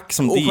här pack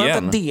som DN... Och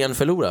skönt att DN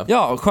förlorar.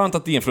 Ja, skönt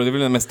att DN förlorar. Det är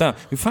väl det mesta.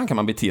 Hur fan kan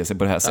man bete sig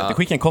på det här sättet?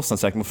 Skicka en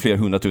kostnadsräkning på flera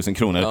 100 000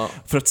 kronor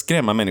för att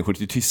skrämma människor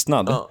till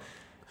tystnad. Ja.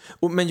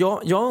 Men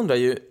jag undrar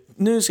ju...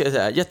 Nu ska jag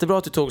säga, jättebra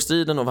att du tog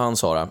striden och vann,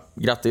 Sara.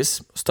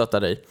 Grattis,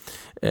 stöttar dig.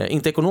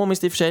 Inte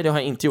ekonomiskt i och för sig, det har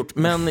jag inte gjort.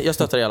 Men jag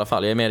stöttar dig i alla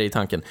fall, jag är med dig i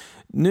tanken.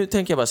 Nu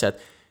tänker jag bara säga att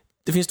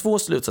det finns 2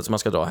 slutsatser man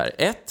ska dra här.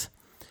 1.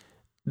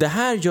 Det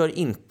här gör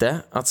inte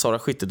att Sara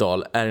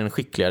Skyttedal är en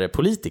skickligare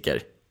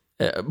politiker.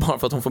 Bara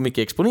för att hon får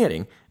mycket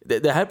exponering.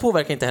 Det här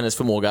påverkar inte hennes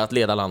förmåga att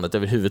leda landet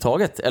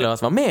överhuvudtaget. Eller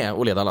att vara med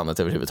och leda landet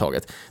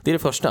överhuvudtaget. Det är det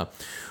första.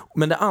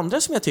 Men det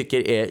andra som jag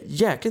tycker är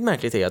jäkligt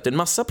märkligt är att en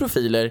massa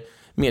profiler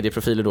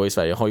medieprofiler då i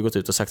Sverige har ju gått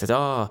ut och sagt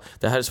att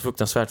det här är så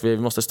fruktansvärt, vi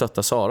måste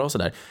stötta Sara och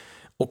sådär.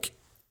 Och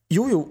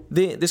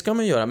det ska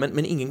man göra,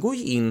 men ingen går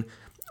ju in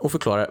och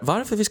förklarar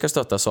varför vi ska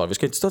stötta Sara. Vi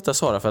ska inte stötta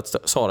Sara för att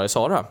Sara är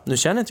Sara. Nu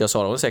känner inte jag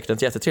Sara, hon är säkert en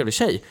jättetrevlig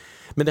tjej.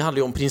 Men det handlar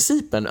ju om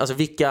principen, alltså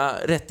vilka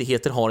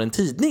rättigheter har en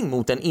tidning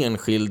mot en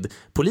enskild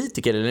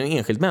politiker eller en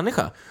enskild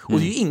människa? Och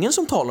det är ju ingen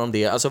som talar om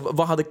det. Alltså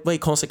vad är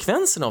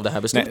konsekvensen av det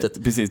här beslutet?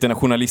 Nej, precis, den här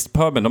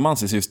journalistpöben, de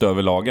anses ju stå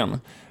över lagen.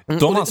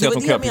 De anser att de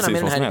kan göra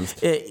precis vad som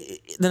helst.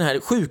 Den här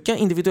sjuka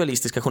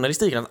individualistiska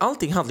journalistiken, att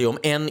allting handlar ju om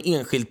en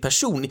enskild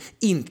person,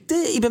 inte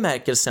i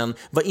bemärkelsen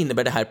vad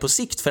innebär det här på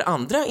sikt för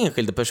andra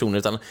enskilda personer,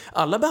 utan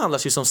alla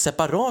behandlas ju som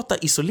separata,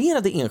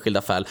 isolerade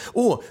enskilda fall.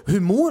 Hur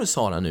mår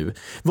Sara nu?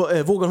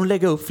 Vågar hon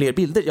lägga upp fler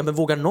bilder? Ja, men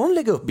vågar någon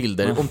lägga upp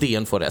bilder om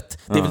DN får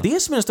rätt? Det är väl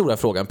det som är den stora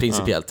frågan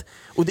principiellt.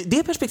 Och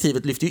det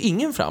perspektivet lyfter ju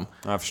ingen fram.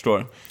 Jag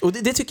förstår. Och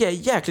det tycker jag är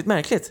jäkligt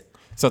märkligt.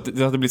 Så att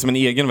det blir som en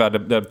egen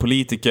värld där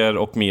politiker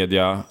och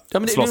media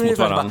slåss mot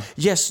varandra.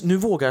 Yes, nu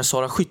vågar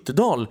Sara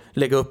Skyttedal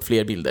lägga upp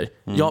fler bilder.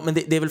 Ja, men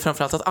det är väl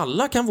framförallt att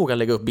alla kan våga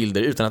lägga upp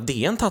bilder utan att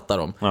DN tattar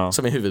dem,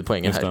 som är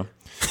huvudpoängen här.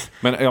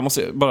 Men jag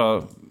måste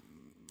bara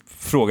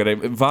fråga dig,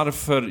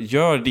 varför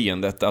gör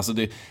DN detta? Alltså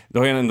det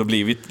har ju ändå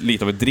blivit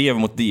lite av ett drev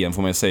mot DN,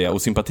 får man säga.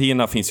 Och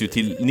sympatierna finns ju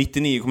till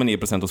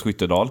 99,9% hos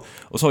Skyttedal.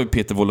 Och så har vi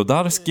Peter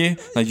Wolodarski,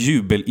 den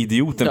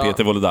jubelidioten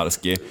Peter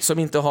Wolodarski. Som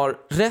inte har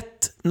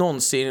rätt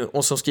någonsin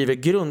och som skriver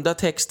grunda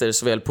texter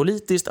såväl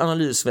politiskt,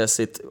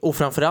 analysmässigt och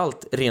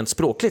framförallt rent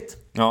språkligt.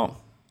 Ja.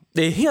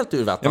 Det är helt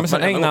urvattnat.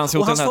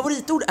 Och hans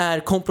favoritord är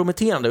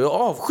komprometterande. Jag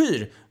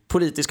avskyr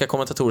politiska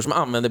kommentatorer som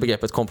använder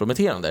begreppet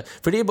komprometterande.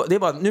 För det är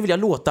bara, nu vill jag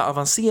låta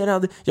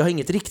avancerad, jag har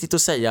inget riktigt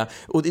att säga,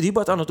 och det är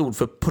bara ett annat ord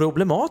för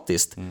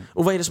problematiskt.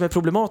 Och vad är det som är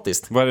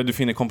problematiskt? Vad är det du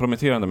finner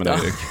komprometterande med det,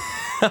 Erik?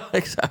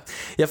 Exakt.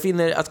 Jag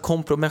finner att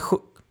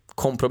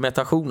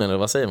komprometationen, eller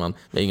vad säger man?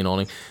 Jag har ingen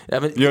aning.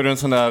 Gör du en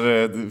sån där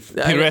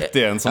piruett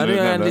igen som du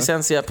nämnde? nämnde? En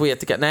licentia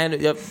poetica.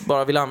 Nej, jag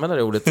bara vill använda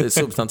det ordet i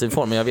substantiv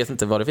form, men jag vet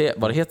inte vad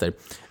det heter.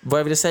 Vad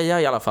jag ville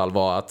säga i alla fall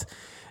var att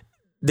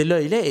det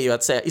löjliga är ju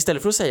att säga,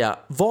 istället för att säga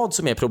vad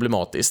som är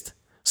problematiskt,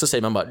 så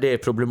säger man bara, det är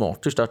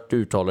problematiskt att du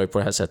uttalar dig på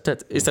det här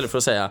sättet. Istället för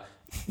att säga,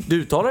 du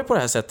uttalar dig på det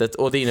här sättet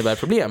och det innebär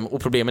problem,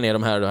 och problemen är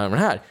de här och de här och de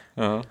här.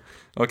 Ja,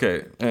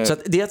 okej. Så att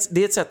det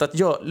är ett sätt att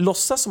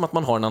låtsas som att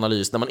man har en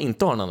analys när man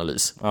inte har en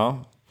analys.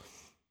 Ja.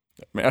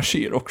 Men jag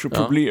ser också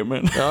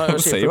problemen. Ja,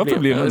 jag ser vad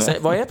problemen är.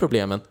 Vad är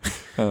problemen?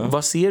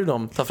 Vad ser du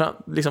dem? Ta fram,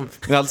 liksom.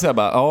 Det är alltså jag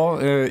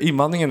bara,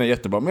 invandringen är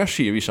jättebra, men jag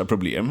ser vissa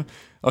problem.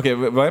 Okej,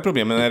 vad är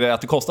problemen? Är det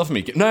att det kostar för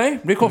mycket? Nej,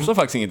 det kostar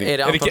faktiskt ingenting. Är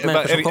det antal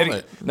människor som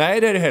kommer?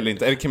 Nej, det är det heller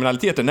inte. Är det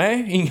kriminaliteten?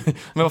 Nej,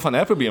 men vad fan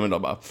är problemen då?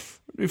 Bara,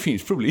 det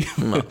finns problem.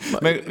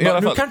 Men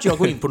nu kan inte jag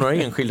gå in på några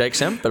enskilda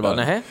exempel.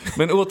 Nej.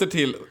 Men åter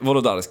till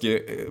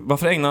Wolodarski.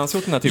 Varför ägnar han sig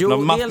åt den här typen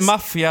av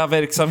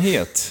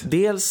maffiaverksamhet?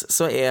 Dels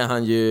så är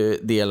han ju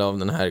del av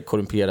den här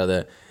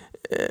korrumperade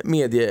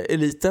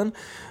medieeliten.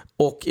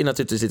 Och är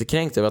naturligtvis lite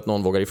kränkt över att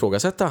någon vågar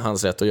ifrågasätta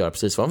hans rätt att göra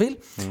precis vad han vill.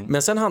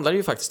 Men sen handlar det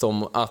ju faktiskt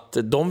om att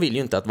de vill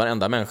ju inte att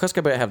varenda människa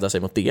ska börja hävda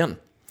sig mot DN.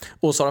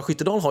 Och Sara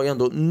Skyttedal har ju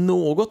ändå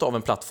något av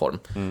en plattform.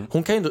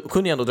 Hon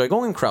kunde ju ändå dra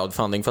igång en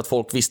crowdfunding för att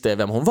folk visste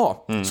vem hon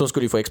var. Så hon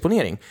skulle ju få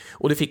exponering.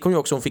 Och det fick hon ju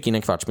också, hon fick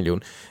in 250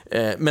 000.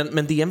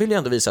 Men DN vill ju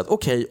ändå visa att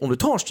okej, om du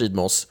tar strid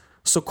med oss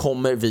så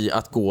kommer vi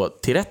att gå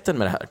till rätten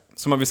med det här.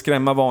 Så man vill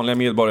skrämma vanliga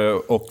medborgare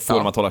och få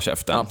dem att hålla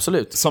käften?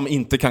 Absolut. Som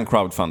inte kan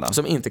crowdfunda?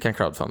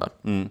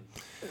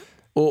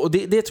 Och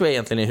det tror jag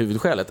egentligen är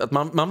huvudskälet. Att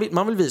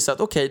man vill visa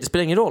att okej, det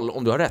spelar ingen roll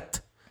om du har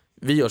rätt.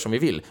 Vi gör som vi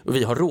vill och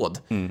vi har råd.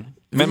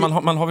 Men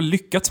man har väl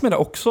lyckats med det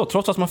också.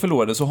 Trots att man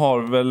förlorade så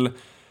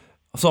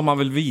har man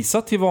väl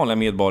visat till vanliga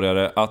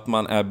medborgare att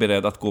man är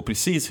beredd att gå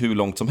precis hur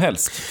långt som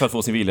helst för att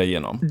få sin vilja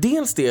igenom.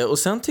 Dels det, och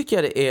sen tycker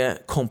jag det är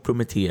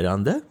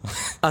komprometterande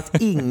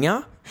att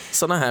inga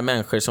sådana här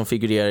människor som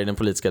figurerar i den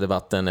politiska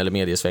debatten eller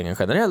mediesvängen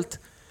generellt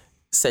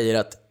säger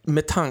att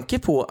med tanke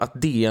på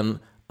att DN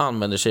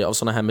använder sig av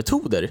sådana här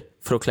metoder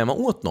för att klämma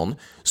åt någon,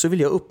 så vill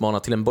jag uppmana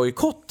till en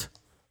bojkott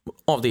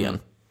av DN.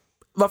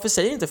 Varför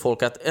säger inte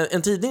folk att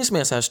en tidning som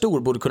är så här stor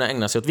borde kunna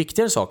ägna sig åt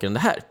viktigare saker än det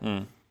här?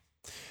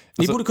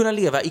 Ni borde kunna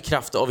leva i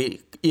kraft av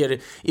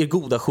er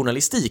goda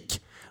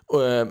journalistik.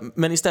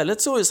 Men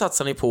istället så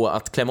satsar ni på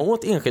att klämma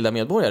åt enskilda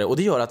medborgare, och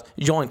det gör att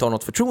jag inte har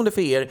något förtroende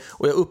för er,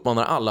 och jag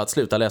uppmanar alla att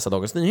sluta läsa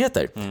Dagens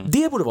Nyheter.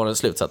 Det borde vara den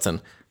slutsatsen.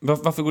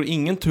 Varför går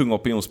ingen tung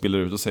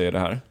opinionsbildare ut och säger det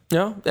här?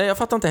 Ja, jag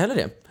fattar inte heller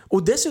det.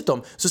 Och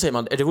dessutom så säger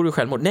man, det vore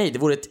självmord. Nej, det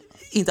vore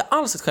inte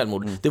alls ett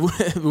självmord. Det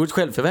vore ett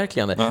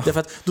självförverkligande. Därför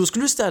att då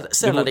skulle du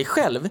ställa dig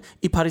själv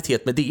i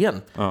paritet med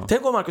DN.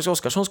 Tänk om Marcus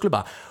Oskarsson skulle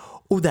bara,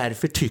 och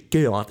därför tycker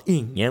jag att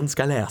ingen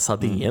ska läsa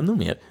DN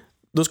mer.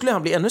 Då skulle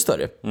han bli ännu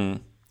större.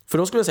 För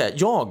då skulle jag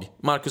säga,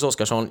 Marcus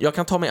Oskarsson, jag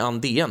kan ta mig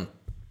an DN.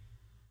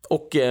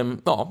 Och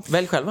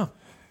välj själva.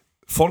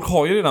 Folk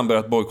har ju redan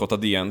börjat bojkotta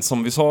DN.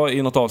 Som vi sa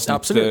i något avsnitt.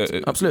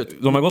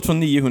 Absolut. De har gått från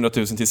 900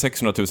 000 till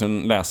 600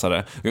 000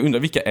 läsare. Jag undrar,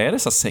 vilka är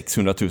dessa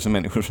 600 000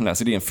 människor som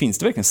läser DN? Finns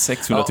det verkligen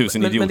 600 000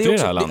 idioter men det är också, i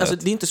det här landet? Alltså,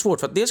 det är inte svårt,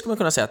 för att det skulle man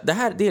kunna säga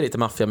att det är lite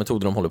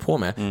maffiametoder de håller på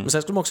med. Men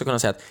sen skulle man också kunna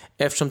säga att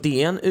eftersom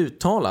DN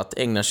uttalat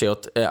ägnar sig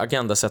åt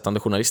agendasättande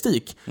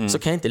journalistik, så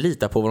kan jag inte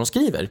lita på vad de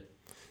skriver.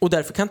 Och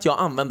därför kan inte jag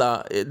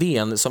använda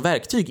DN som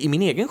verktyg i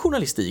min egen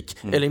journalistik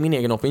eller i min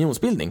egen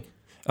opinionsbildning.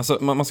 Alltså,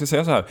 man ska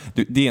säga så här.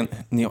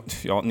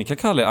 Ni kan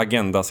kalla det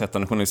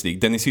agendasättande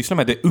journalistik. Det ni sysslar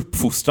med, det är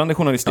uppfostrande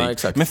journalistik.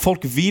 Ja, men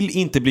folk vill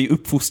inte bli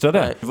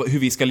uppfostrade. Nej. Hur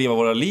vi ska leva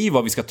våra liv,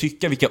 vad vi ska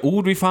tycka, vilka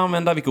ord vi får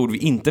använda, vilka ord vi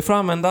inte får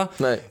använda.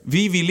 Nej.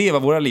 Vi vill leva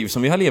våra liv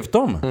som vi har levt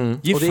dem. Och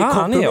det är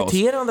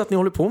komprometterande att ni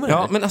håller på med det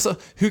här. Men alltså,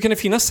 hur kan det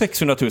finnas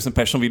 600 000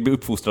 personer som vill bli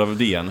uppfostrade av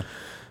DN?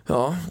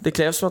 Ja, det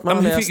krävs för att man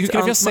har läst... Hur kan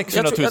det finnas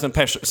 600 000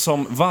 personer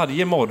som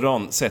varje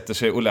morgon sätter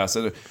sig och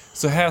läser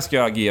så här ska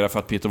jag agera för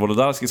att Peter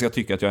Wolodarski ska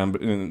tycka att jag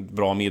är en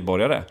bra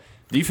medborgare?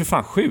 Det är ju för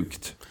fan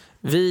sjukt.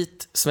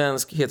 Vit,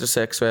 svensk,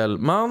 heterosexuell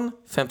man,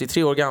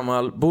 53 år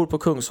gammal, bor på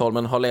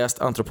Kungsholmen, har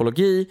läst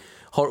antropologi,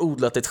 har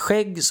odlat ett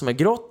skägg som är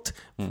grått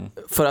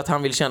för att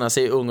han vill känna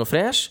sig ung och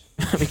fräsch,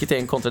 vilket är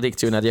en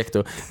contradictio in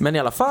adjecto, men i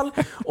alla fall.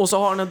 Och så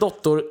har han en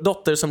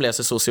dotter som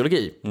läser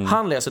sociologi.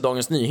 Han läser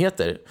Dagens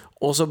Nyheter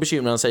och så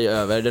bekymrar han sig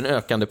över den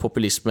ökande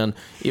populismen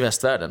i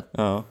västvärlden.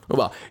 Och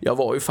bara, jag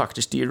var ju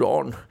faktiskt i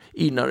Iran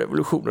innan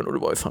revolutionen och det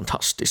var ju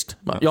fantastiskt.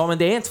 Ja, men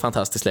det är inte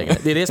fantastiskt längre.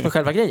 Det är det som är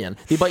själva grejen.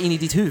 Det är bara in i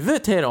ditt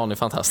huvud Teheran är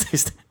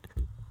fantastiskt.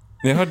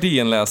 När jag hör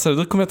DN-läsare,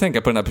 då kommer jag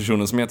tänka på den här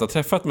personen som jag inte har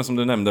träffat, men som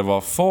du nämnde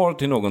var far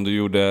till någon du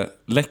gjorde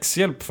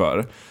läxhjälp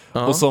för.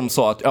 Och som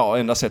sa att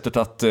enda sättet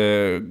att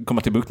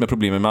komma till bukt med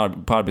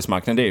problemen på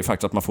arbetsmarknaden, det är ju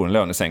faktiskt att man får en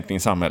lönesänkning i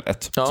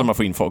samhället. Så man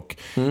får in folk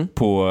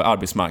på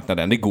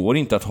arbetsmarknaden. Det går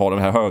inte att ha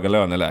det här höga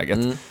löneläget.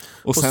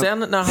 Och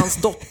sen när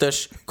hans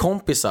dotters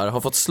kompisar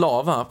har fått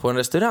slava på en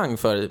restaurang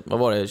för, vad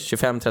var det,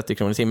 25-30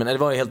 kronor i timmen, eller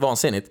det var helt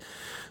vansinnigt,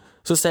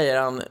 så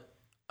säger han,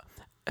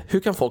 hur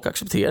kan folk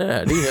acceptera det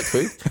här? Det är helt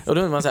sjukt. Och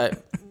då undrar man så här,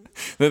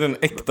 det är den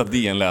äkta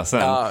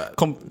DN-läsaren.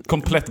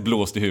 Komplett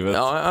blåst i huvudet.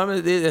 Ja,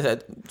 men det är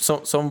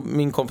som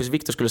min kompis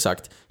Victor skulle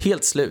sagt,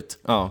 helt slut.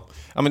 Ja,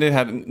 men det är det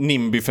här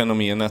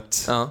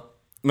NIMBY-fenomenet.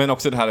 Men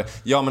också det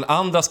här, men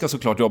andra ska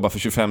såklart jobba för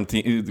 25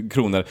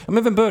 kronor.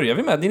 Men vem börjar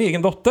vi med? Din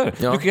egen dotter.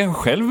 Du kan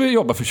själv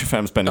jobba för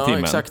 25 spänn i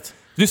timmen. Exakt.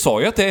 Du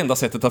sa ju att det är enda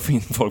sättet att få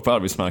in folk på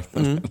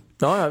arbetsmarknaden.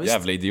 Ja, visst.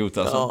 Jävla idiot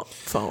alltså. Ja,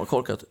 fan vad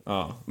korkat.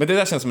 Ja. Men det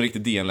där känns som en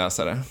riktig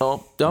DN-läsare.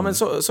 Ja, men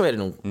så är det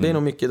nog. Det är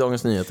nog mycket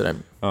Dagens Nyheter där.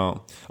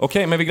 Ja.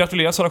 Okej, men vi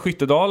gratulerar Sara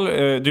Skyttedal.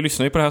 Du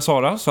lyssnar ju på det här,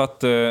 Sara, så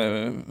att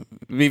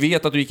vi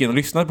vet att du gick in och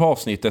lyssnade på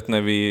avsnittet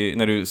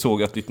när du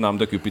såg att ditt namn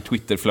dök upp i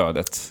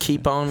Twitterflödet.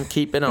 Keep on,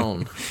 keep it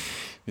on.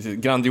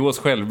 Grandios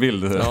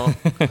självbild.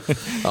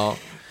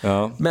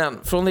 Ja. Men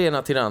från det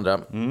ena till det andra.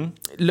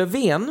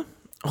 Löfven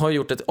har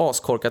gjort ett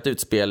askorkat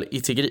utspel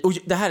i tiggeri. Och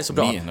det här är så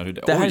bra. Menar du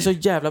det? Det här är så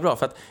jävla bra,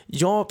 för att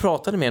jag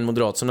pratade med en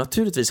moderat som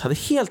naturligtvis hade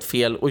helt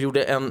fel och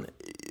gjorde en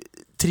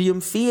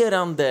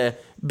triumferande,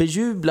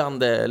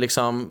 bejublande,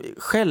 liksom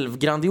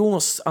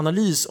självgrandios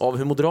analys av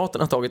hur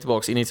Moderaterna har tagit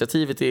tillbaka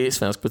initiativet i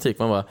svensk politik.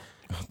 Man bara,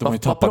 de har ju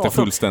tappat det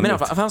fullständigt.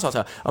 Men han sa så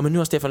här, men nu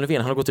har Stefan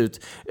Löfven, han har gått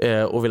ut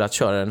och velat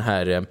köra den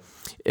här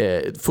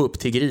få upp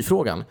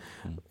tiggerifrågan.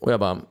 Och jag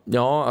bara,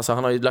 alltså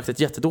han har ju lagt ett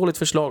jättedåligt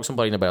förslag som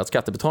bara innebär att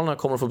skattebetalarna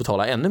kommer att få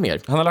betala ännu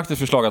mer. Han har lagt ett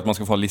förslag att man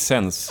ska få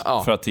licens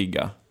för att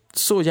tigga.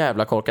 Så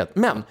jävla korkat.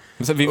 Men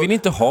vi vill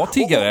inte ha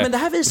tiggare. Men det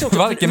här visar också,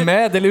 varken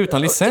med eller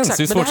utan licens. Exakt,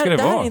 hur svårt ska det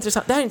vara?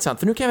 Det här är intressant,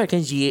 för nu kan jag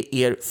verkligen ge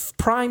er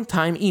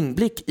primetime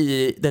inblick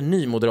i den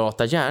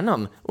nymoderata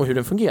hjärnan och hur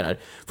den fungerar.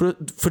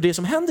 För det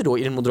som händer då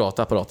i den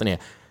moderata apparaten är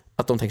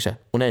att de tänker sig,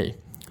 nej,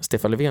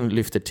 Stefan Löfven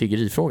lyfter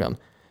tiggerifrågan.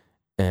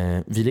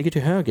 Vi ligger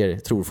till höger,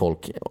 tror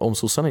folk, om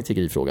sossarna i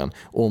tiggerifrågan.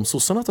 Och om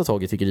sossarna tar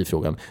tag i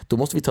tiggerifrågan, då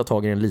måste vi ta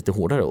tag i den lite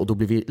hårdare, och då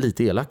blir vi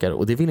lite elakare,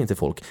 och det vill inte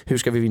folk. Hur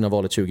ska vi vinna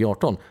valet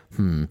 2018?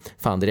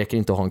 Fan, det räcker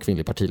inte att ha en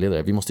kvinnlig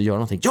partiledare. Vi måste göra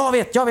någonting. Jag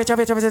vet.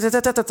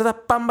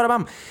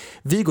 Bam.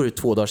 Vi går ut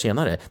 2 dagar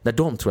senare, när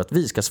de tror att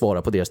vi ska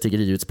svara på deras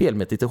tiggeriutspel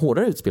med ett lite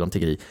hårdare utspel om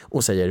tiggeri,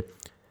 och säger,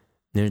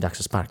 nu är det dags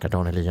att sparka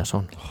Dan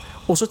Eliasson.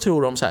 Och så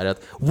tror de så här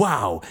att,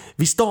 wow,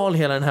 vi stal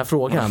hela den här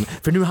frågan.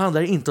 För nu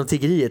handlar det inte om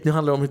tiggeriet, nu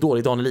handlar det om hur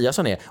dålig Dan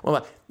Eliasson är. Och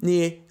bara,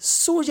 ni är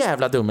så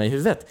jävla dumma i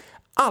huvudet.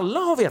 Alla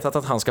har vetat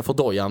att han ska få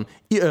dojan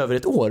i över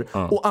ett år.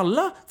 Och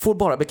alla får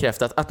bara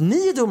bekräftat att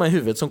ni är dumma i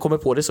huvudet som kommer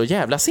på det så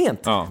jävla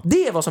sent.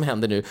 Det är vad som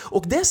händer nu.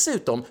 Och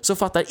dessutom så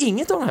fattar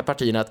inget av de här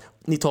partierna att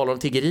ni talar om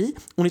tiggeri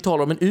och ni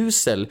talar om en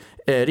usel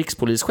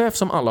rikspolischef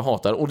som alla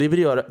hatar. Och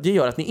det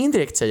gör att ni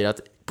indirekt säger att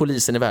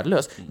polisen är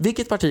värdelös.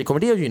 Vilket parti kommer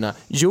det att gynna?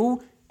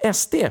 Jo,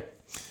 SD.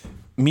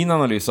 Min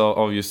analys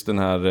av just den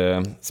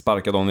här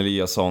sparka Dan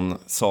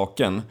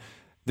Eliasson-saken,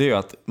 det är ju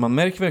att man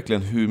märker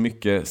verkligen hur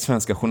mycket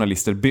svenska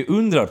journalister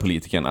beundrar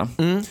politikerna.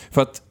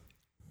 För att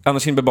Anna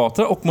Kinberg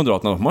Batra och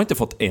Moderaterna har inte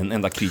fått en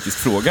enda kritisk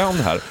fråga om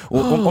det här.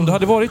 Och om du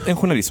hade varit en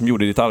journalist som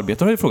gjorde ditt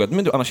arbete och hade frågat,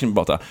 men du Anna Kinberg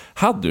Batra,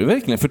 hade du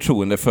verkligen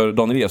förtroende för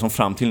Dan Eliasson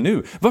fram till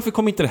nu? Varför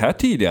kom inte det här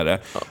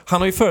tidigare?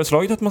 Han har ju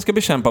föreslagit att man ska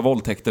bekämpa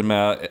våldtäkter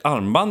med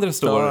armband där det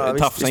står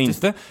tafsa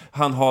inte.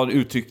 Han har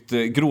uttryckt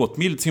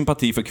gråtmild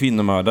sympati för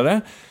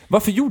kvinnomördare.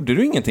 Varför gjorde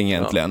du ingenting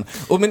egentligen?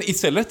 Men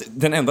istället,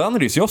 den enda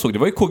analys jag såg, det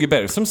var ju KG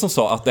Bergström som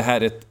sa att det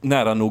här är ett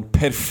nära nog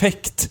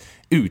perfekt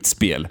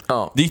utspel.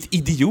 Ja. Det är ett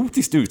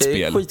idiotiskt utspel.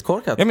 Det är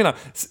skitkorkat. Jag menar,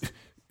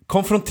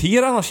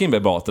 konfrontera Anna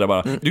Kinberg Batra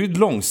bara. Du är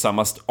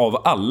långsammast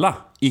av alla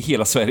i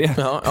hela Sverige.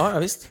 Ja,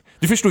 visst.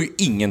 Du förstår ju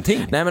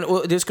ingenting. Nej, men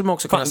och det skulle man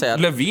också kunna säga.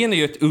 Löfven är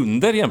ju ett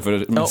under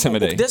jämfört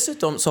med dig. Och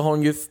dessutom så har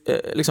hon ju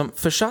liksom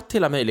försatt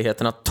hela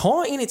möjligheten att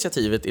ta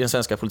initiativet i den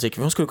svenska politiken.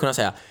 För hon skulle kunna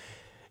säga,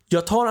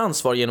 jag tar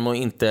ansvar genom att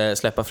inte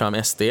släppa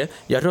fram SD.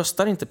 Jag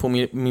röstar inte på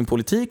min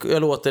politik och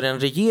jag låter en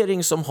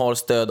regering som har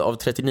stöd av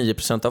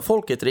 39% av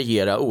folket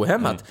regera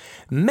ohämmat.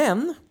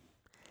 Men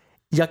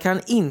jag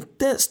kan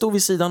inte stå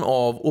vid sidan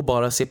av och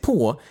bara se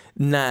på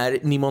när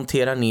ni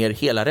monterar ner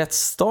hela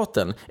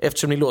rättsstaten,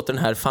 eftersom ni låter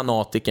den här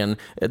fanatiken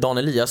Dan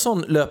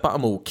Eliasson löpa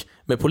amok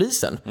med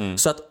polisen.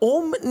 Så att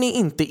om ni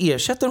inte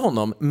ersätter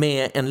honom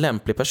med en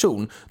lämplig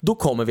person, då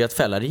kommer vi att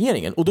fälla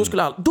regeringen. Och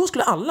då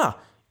skulle alla,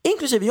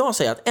 inklusive jag,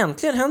 säga att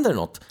äntligen händer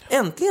något.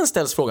 Äntligen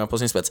ställs frågan på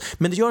sin spets.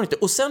 Men det gör inte.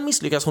 Och sen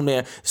misslyckas hon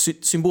med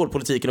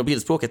symbolpolitiken och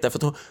bildspråket,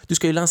 därför att du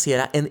ska ju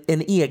lansera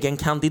en egen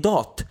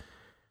kandidat.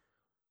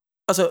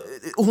 Alltså,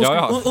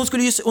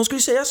 hon skulle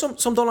säga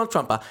som Donald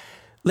Trump.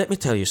 Let me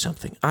tell you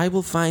something. I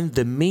will find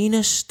the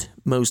meanest,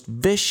 most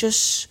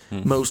vicious,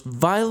 most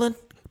violent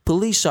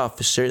police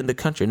officer in the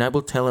country and I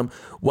will tell him,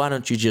 why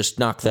don't you just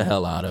knock the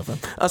hell out of him?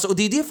 Alltså, och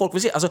det är det folk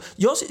vill se. Alltså,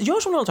 jag gör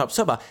som Donald Trump,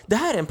 så bara, det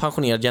här är en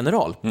pensionerad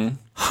general.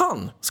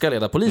 Han ska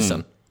leda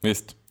polisen.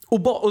 Visst.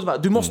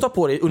 Och du måste ha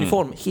på dig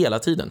uniform hela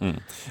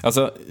tiden.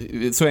 Alltså,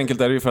 så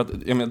enkelt är det ju, för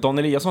att Dan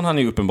Eliasson, han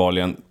är ju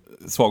uppenbarligen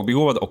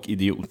svagbegåvad och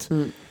idiot.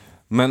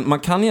 Men man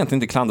kan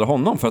egentligen inte klandra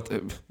honom, för att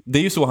det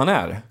är ju så han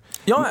är.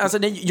 Ja, alltså,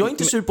 jag är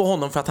inte sur på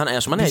honom för att han är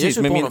som han är. Jag är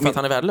sur på honom för att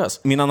han är värdelös.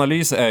 Min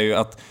analys är ju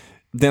att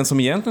den som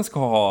egentligen ska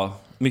ha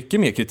mycket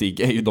mer kritik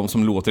är ju de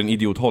som låter en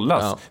idiot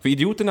hållas. Ja. För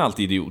idioten är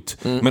alltid idiot.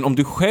 Men om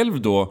du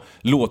själv då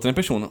låter en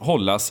person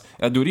hållas,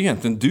 då är det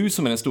egentligen du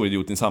som är den stora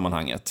idioten i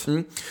sammanhanget.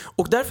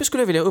 Och därför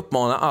skulle jag vilja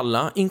uppmana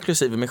alla,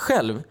 inklusive mig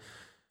själv,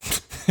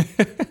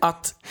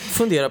 att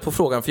fundera på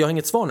frågan, för jag har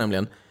inget svar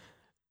nämligen.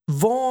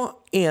 Vad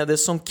är det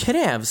som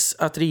krävs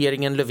att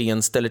regeringen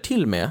Löfven ställer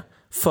till med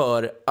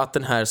för att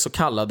den här så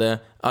kallade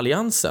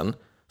alliansen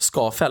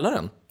ska fälla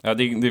den? Ja,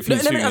 det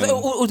finns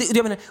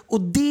ju...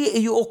 Och det är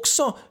ju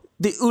också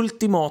det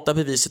ultimata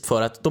beviset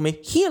för att de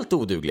är helt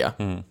odugliga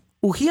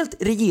och helt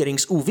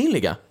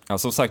regeringsovilliga. Ja,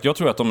 som sagt, jag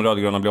tror att de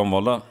rödgröna blir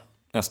omvalda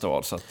nästa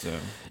val. Så att,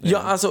 ja,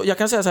 alltså, jag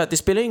kan säga så här att det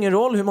spelar ingen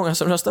roll hur många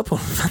som röstar på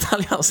dem, för att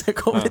alliansen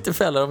kommer inte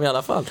fälla dem i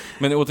alla fall.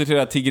 Men åter till det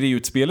här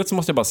tiggeriutspelet, så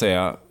måste jag bara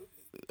säga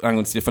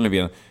angående Stefan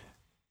Löfven,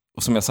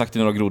 och som jag sagt i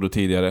några grodor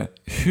tidigare,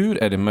 hur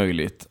är det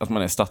möjligt att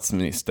man är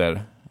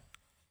statsminister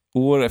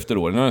år efter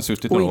år? Nu har jag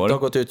suttit några år. Och inte har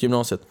gått ut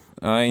gymnasiet.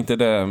 Nej, inte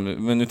det.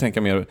 Men nu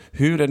tänker jag mer,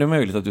 hur är det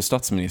möjligt att du är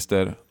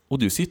statsminister och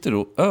du sitter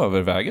och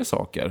överväger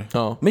saker?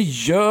 Ja. Men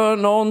gör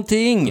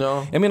någonting!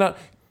 Ja. Jag menar,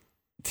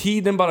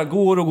 tiden bara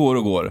går och går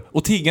och går.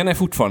 Och tiggarna är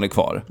fortfarande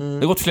kvar. Det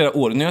har gått flera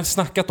år. Nu har jag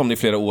snackat om det i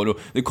flera år och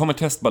det kommer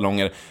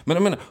testballonger. Men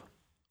jag menar,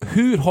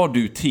 hur har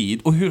du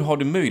tid och hur har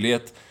du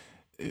möjlighet...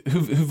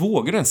 Hur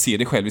vågar du ens se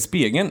dig själv i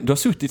spegeln? Du har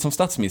suttit som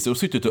statsminister och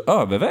suttit och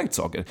övervägt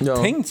saker. Ja.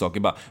 Tänkt saker,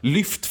 bara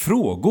lyft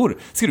frågor.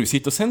 Ska du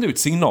sitta och sända ut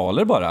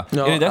signaler bara?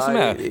 Ja, är det som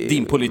är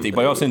din politik?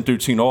 Bara, jag har sänt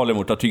ut signaler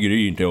mot att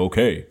tiggeri inte är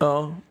okej.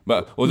 Ja.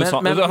 Men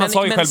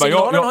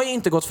signalen har ju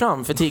inte gått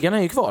fram, för tiggarna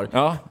är ju kvar.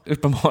 Ja,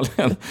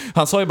 uppenbarligen.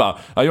 Han sa ju bara,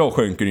 jag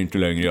skänker inte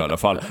längre i alla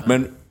fall.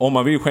 Men om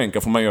man vill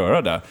skänka får man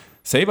göra det.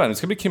 Säg bara, det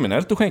ska bli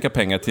kriminellt att skänka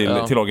pengar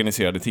till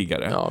organiserade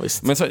tiggare. Ja,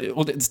 visst. Men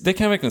och det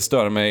kan verkligen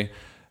störa mig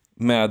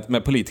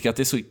med politiker, att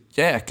det är så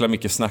jäkla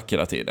mycket snack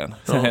hela tiden.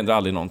 Sen händer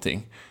aldrig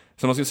någonting.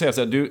 Så man skulle säga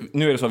så här,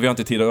 nu är det så att vi har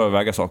inte tid att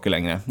överväga saker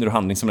längre. Nu är det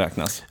handling som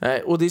räknas.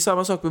 Nej, och det är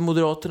samma sak med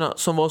Moderaterna,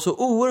 som var så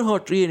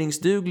oerhört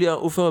regeringsdugliga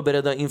och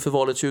förberedda inför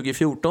valet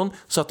 2014,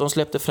 så att de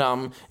släppte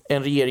fram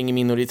en regering i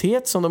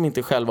minoritet som de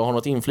inte själva har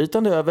något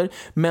inflytande över.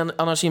 Men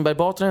Anna Kinberg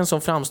Batra är en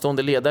som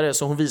framstående ledare,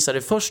 så hon visar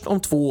det först om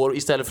 2 år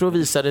istället för att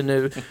visa det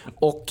nu.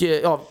 Och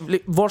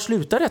var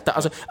slutar detta?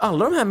 Alltså,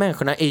 alla de här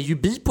människorna är ju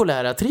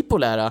bipolära,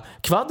 tripolära,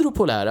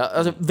 kvadrupolära.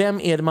 Alltså,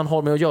 vem är det man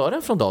har med att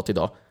göra från dag till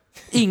dag?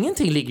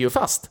 Ingenting ligger ju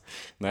fast.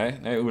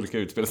 Nej, olika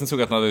utspel. Sen såg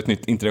jag att man hade ett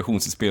nytt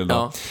interaktionsutspel då.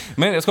 Ja.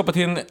 Men jag ska hoppa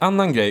till en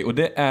annan grej, och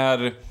det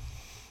är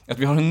att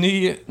vi har en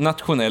ny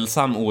nationell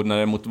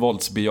samordnare mot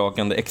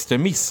våldsbejakande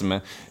extremism.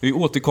 Vi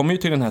återkommer ju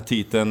till den här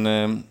titeln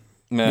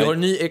vi har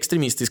en ny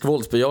extremistisk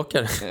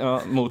våldsbejakare.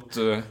 Ja, mot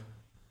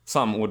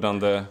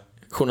samordnande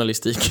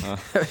journalistik. Ja.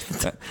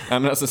 Nej,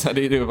 men alltså,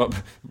 det är bara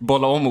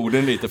bolla om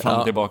orden lite fram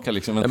och tillbaka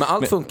liksom. Men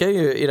allt funkar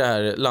ju i det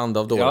här land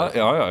av dårar.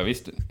 Ja,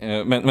 visst.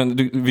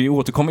 Men vi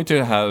återkommer till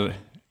det här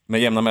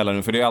med jämna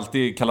mellanrum, för det är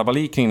alltid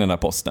kalabalik kring den här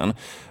posten.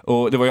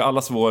 Och det var ju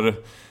allas vår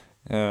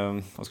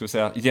vad ska vi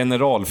säga,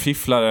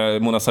 generalfifflare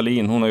Mona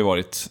Sahlin, hon har ju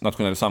varit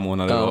nationell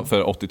samordnare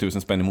för 80 000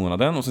 spänn i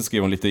månaden, och sen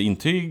skrev hon lite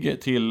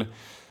intyg till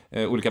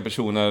olika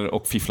personer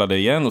och fifflade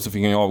igen, och så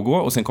fick hon ju avgå,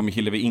 och sen kom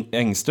Hillevi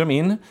Engström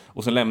in,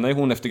 och sen lämnade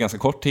hon efter ganska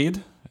kort tid,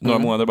 några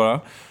månader bara.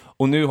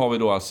 Och nu har vi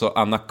då alltså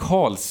Anna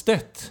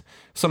Karlstedt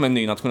som en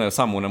ny nationell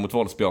samordnare mot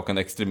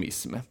våldsbejakande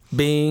extremism.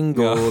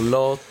 Bingo,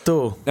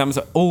 lotto. Ja, men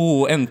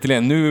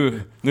äntligen,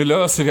 nu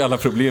löser vi alla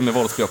problem med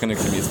våldsbejakande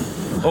extremism.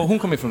 Och hon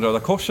kommer från Röda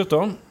Korset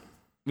då,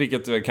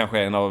 vilket kanske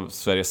är en av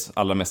Sveriges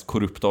allra mest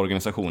korrupta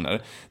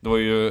organisationer. Det var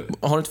ju...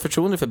 Har du inte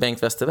förtroende för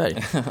Bengt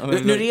Westerberg?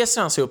 Nu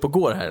reser han sig upp och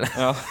går här.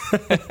 Ja.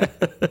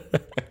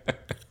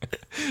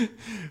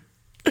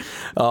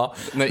 Ja.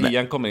 När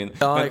Ian kommer in.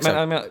 Ja,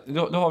 men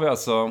då har vi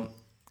alltså...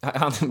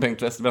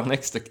 Bengt Westerberg,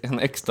 han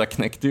extra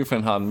knäckte ju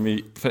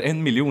för 1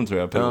 miljon tror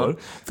jag per år.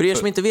 För er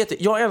som inte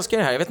vet, jag älskar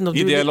det här. Jag vet inte om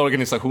ideell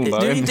organisation. Du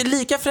är inte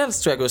lika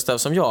frälst tror jag, Gustav,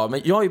 som jag.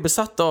 Men jag är ju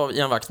besatt av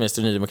Ian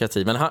Wachtmeister och Ny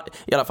Demokrati. Men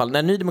i alla fall,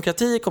 när Ny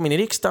Demokrati kom in i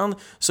riksdagen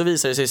så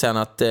visar det sig sen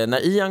att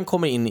när Ian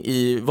kommer in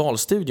i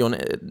valstudion,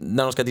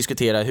 när de ska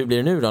diskutera hur blir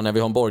det nu då när vi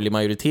har en borgerlig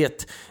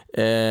majoritet,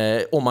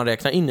 om man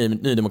räknar in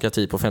Ny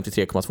Demokrati på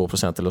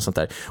 53,2% eller sånt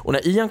där. Och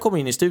när Ian kommer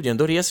in i studion,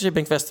 då reser sig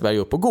Bengt Westerberg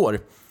upp och går.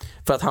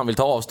 För att han vill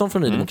ta avstånd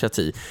från Ny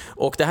Demokrati.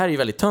 Och det här är ju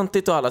väldigt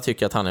töntigt och alla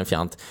tycker att han är en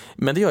fjant.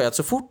 Men det gör ju att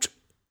så fort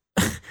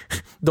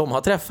de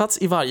har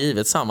träffats i varje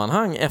givet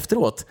sammanhang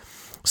efteråt,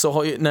 så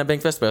har ju, när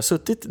Bengt Westerberg har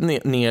suttit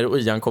ner och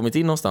Ian kommit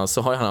in någonstans,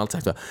 så har han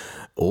alltid sagt: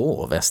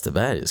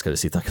 Westerberg, ska du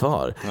sitta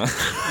kvar?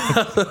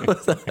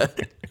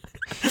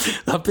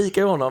 Han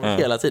pikar ju honom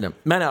hela tiden.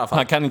 Men i alla fall,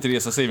 han kan inte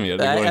resa sig mer.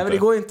 Det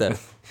går inte.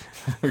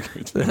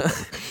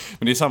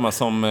 Men det är samma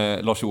som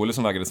Lars Ohly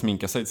som vägrade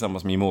sminka sig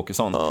tillsammans med Jimmie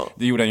Åkesson.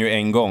 Det gjorde han ju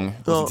en gång.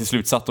 Och så till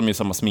slut satt de i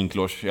samma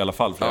sminklås i alla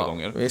fall flera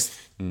gånger. Visst.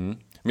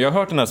 Men jag har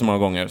hört den här så många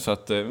gånger, så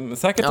att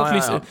säkert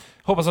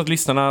hoppas att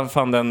lyssnarna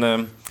fann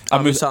den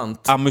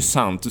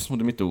amusant. Du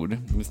snodde mitt ord.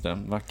 Visst det,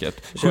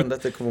 vackert. Kände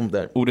att det kom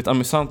där. Ordet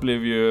amusant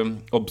blev ju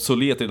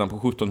obsolet redan på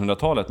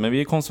 1700-talet, men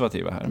vi är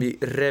konservativa här. Vi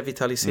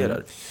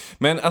revitaliserar.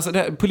 Men alltså det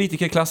här,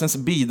 politikerklassens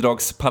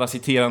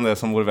bidragsparasiterande,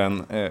 som vår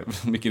vän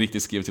mycket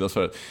riktigt skrev till oss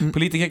förut.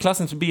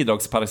 Politikerklassens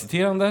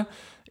bidragsparasiterande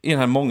i den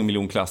här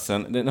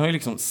mångmiljonklassen, den har ju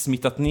liksom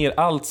smittat ner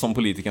allt som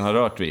politikerna har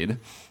rört vid.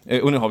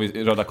 Och nu har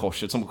vi Röda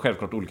Korset som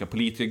självklart olika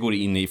politiker går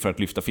in i för att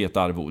lyfta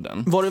feta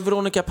arvoden. Var det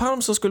Veronica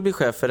Palm som skulle bli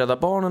chef för Rädda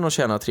Barnen och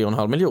tjäna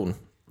 3,5 miljoner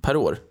per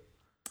år?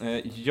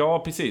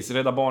 Ja, precis.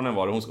 Rädda Barnen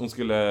var det. Hon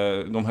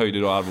skulle, de höjde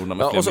då arvodena med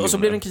flera miljoner. Och så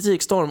blev det en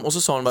kritikstorm och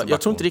så sa hon bara,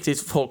 jag tror inte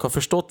riktigt folk har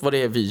förstått vad det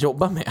är vi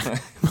jobbar med.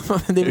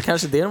 Det är väl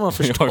kanske det de har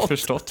förstått. Jag har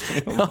förstått.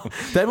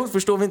 Däremot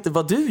förstår vi inte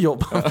vad du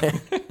jobbar med.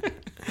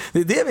 Det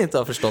är det vi inte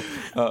har förstått.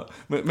 Ja,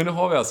 men nu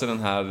har vi alltså den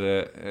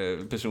här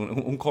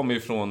personen. Hon kommer ju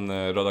från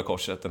Röda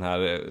Korset, den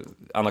här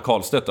Anna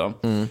Karlstedt då.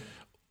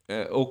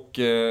 Och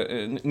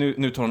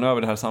nu tar hon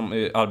över det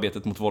här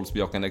arbetet mot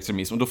våldsbejakande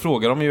extremism. Och då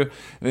frågar de ju,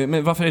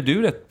 men varför är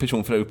du rätt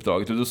person för det här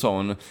uppdraget? Och då sa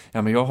hon,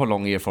 ja men jag har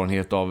lång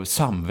erfarenhet av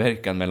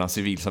samverkan mellan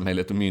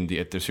civilsamhället och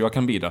myndigheter, så jag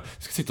kan bidra.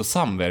 Jag ska sitta och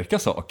samverka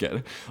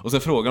saker. Och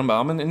sen frågar de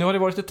bara, men nu har det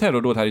varit ett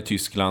terrordåd här i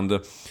Tyskland.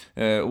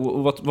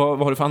 Och vad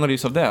har du för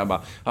analys av det? Jag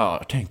bara,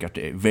 jag tänker att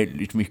det är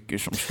väldigt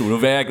mycket som står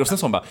och väger. Och sen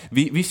sa hon bara,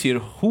 vi ser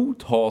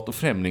hot, hat och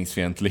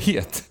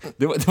främlingsfientlighet.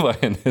 Det var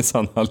hennes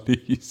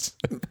analys.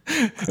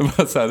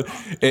 Så här,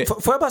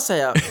 får jag bara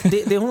säga,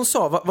 det hon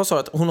sa, vad sa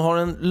att hon har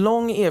en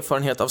lång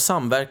erfarenhet av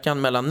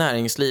samverkan mellan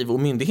näringsliv och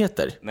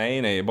myndigheter?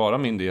 Nej, bara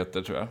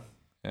myndigheter tror jag.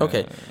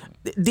 Okej.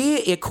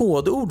 Det är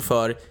kodord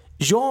för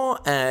jag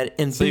är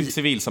en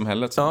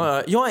civilsamhället.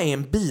 Ja, jag är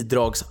en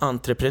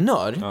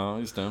bidragsentreprenör. Ja,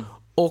 just det.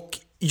 Och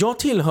jag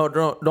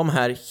tillhör de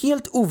här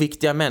helt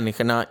oviktiga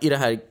människorna i det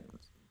här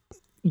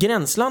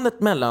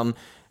gränslandet mellan,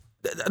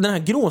 den här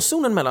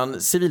gråzonen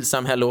mellan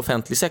civilsamhälle och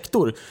offentlig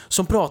sektor,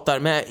 som pratar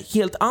med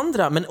helt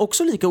andra men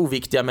också lika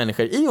oviktiga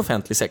människor i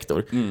offentlig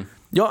sektor.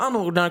 Jag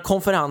anordnar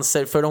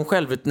konferenser för de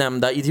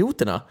självutnämnda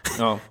idioterna.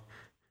 Ja.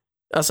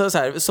 Alltså så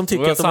här, som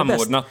tycker att de är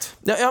bäst.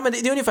 Ja, men det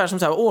är ungefär som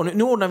så här,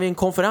 nu ordnar vi en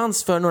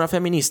konferens för några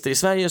feminister i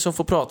Sverige som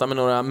får prata med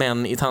några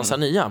män i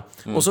Tanzania.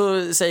 Och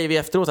så säger vi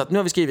efteråt att nu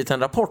har vi skrivit en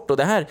rapport och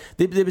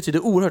det betyder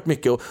oerhört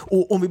mycket.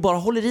 Och om vi bara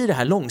håller i det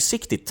här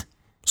långsiktigt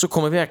så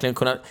kommer vi verkligen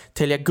kunna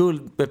tälja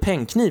guld med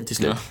pennkniv till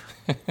slut.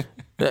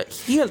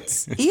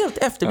 Helt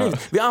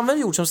efterblivet. Vi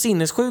använder ord som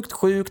sinnessjukt,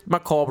 sjukt,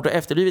 makabert och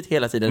efterblivet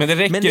hela tiden. Men det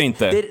räcker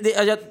inte.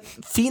 Jag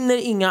finner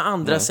inga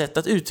andra sätt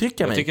att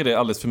uttrycka mig. Jag tycker det är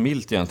alldeles för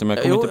milt egentligen, men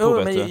jag kommer inte på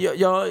bättre. Men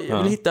jag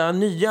vill hitta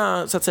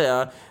nya, så att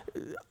säga,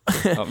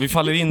 vi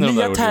faller in i de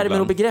nya där termer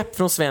och begrepp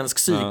från svensk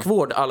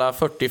psykvård alla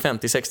 40,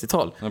 50,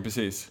 60-tal. Ja,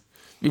 precis.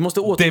 Vi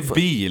måste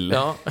debil.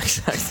 Ja,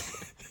 exakt.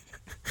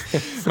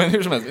 Men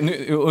hur som helst,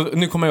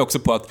 nu kommer jag också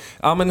på att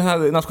men den här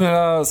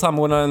nationella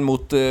samordnaren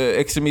mot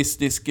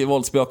extremistisk,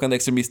 våldsbejakande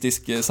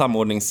extremistisk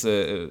samordnings,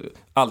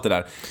 allt det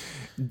där.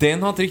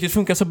 den har inte riktigt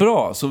funkat så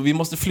bra, så vi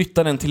måste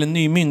flytta den till en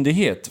ny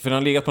myndighet, för den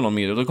har legat på någon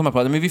myndighet. Och då kommer jag på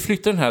att men vi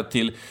flyttar den här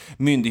till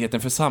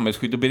Myndigheten för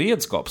samhällsskydd och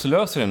beredskap, så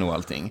löser det nog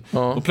allting.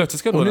 Och plötsligt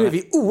ska då och nu är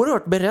vi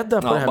oerhört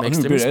beredda på det här med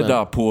extremismen. Nu är vi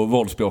beredda på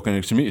våldsbejakande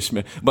extremism.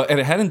 Är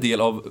det här en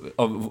del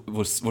av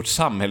vårt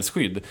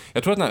samhällsskydd?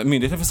 Jag tror att den här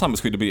Myndigheten för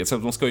samhällsskydd och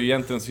beredskap, de ska ju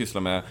egentligen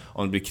syssla med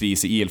om det blir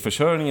kris i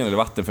elförsörjningen eller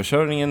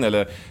vattenförsörjningen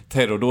eller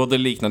terrordåd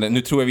eller liknande.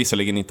 Nu tror jag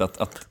visserligen inte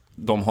att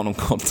de har någon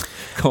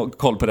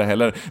koll på det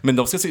heller. Men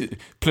de ska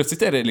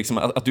plötsligt är det liksom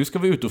att du ska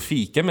vara ute och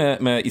fika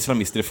med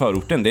islamister i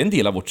förorten. Det är en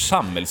del av vårt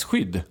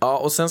samhällsskydd. Ja,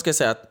 och sen ska jag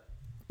säga att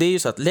det är ju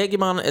så att lägger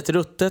man ett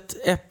ruttet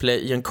äpple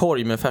i en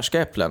korg med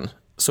färska äpplen,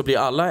 så blir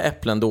alla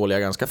äpplen dåliga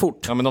ganska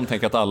fort. Ja, men de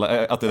tänker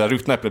att det där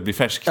ruttna äpplet blir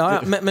färskt.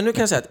 Ja, men nu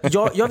kan jag säga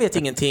att jag vet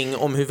ingenting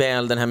om hur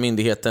väl den här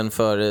myndigheten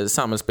för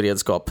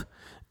samhällsberedskap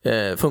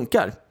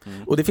funkar.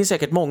 Och det finns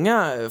säkert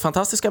många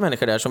fantastiska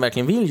människor där som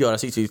verkligen vill göra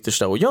sitt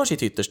yttersta och gör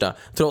sitt yttersta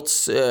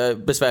trots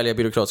besvärliga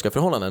byråkratiska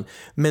förhållanden.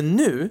 Men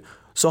nu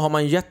så har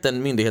man gett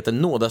den myndigheten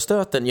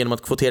nådastöten genom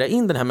att kvotera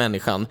in den här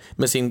människan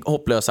med sin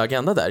hopplösa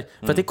agenda där.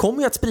 För att det kommer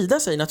ju att sprida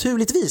sig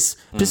naturligtvis.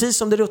 Precis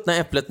som det ruttna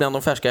äpplet bland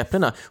de färska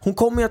äpplena. Hon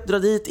kommer ju att dra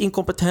dit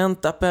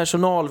inkompetenta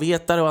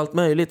personalvetare och allt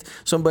möjligt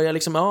som börjar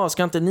liksom,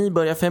 ska inte ni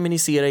börja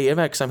feminisera er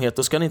verksamhet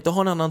och ska ni inte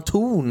ha en annan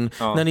ton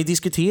när ni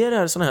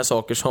diskuterar såna här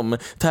saker som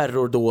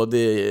terrordåd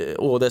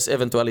och dess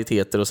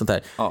eventualiteter och sånt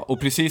där. Ja, och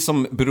precis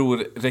som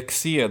bror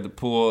Rexed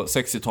på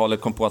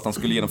 60-talet kom på att han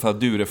skulle genomföra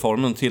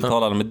du-reformen och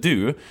tilltala alla med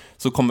du,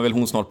 så kommer väl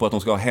hon snart på att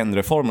de ska ha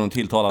hen-reformen och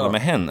tilltala alla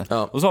med hen.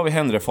 Och så har vi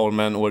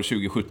hen-reformen år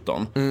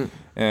 2017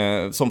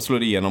 som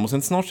slår igenom, och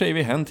sen snart säger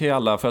vi hen till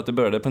alla för att det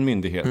började på en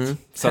myndighet.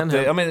 Så att,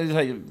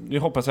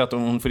 jag hoppas att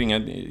hon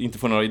inte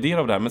får några idéer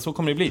av det här, men så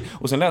kommer det bli.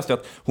 Och sen läste jag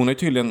att hon har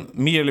tydligen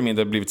mer eller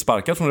mindre blivit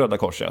sparkad från Röda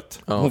Korset.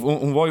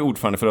 Hon var ju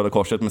ordförande för Röda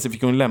Korset, men sen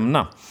fick hon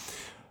lämna.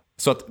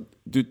 Så att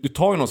du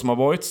tar ju någon som har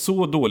varit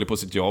så dålig på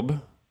sitt jobb,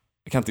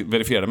 jag kan inte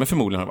verifiera det, men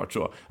förmodligen har det varit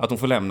så, att de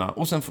får lämna,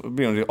 och sen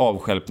blir hon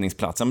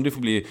avstjälpningsplats. Men du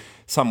får bli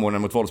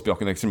samordnare mot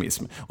våldsbejakande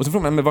extremism. Och så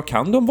frågar man, men vad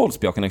kan du om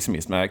våldsbejakande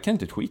extremism? Jag kan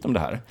inte ett skit om det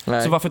här.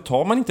 Nej. Så varför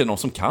tar man inte någon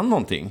som kan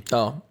någonting?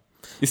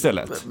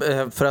 Istället?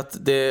 För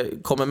att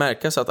det kommer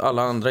märkas att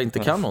alla andra inte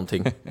kan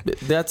någonting.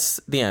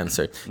 That's the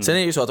answer. Sen är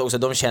det ju så att också,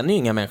 de känner ju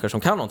inga människor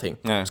som kan någonting.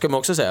 Ska man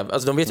också säga.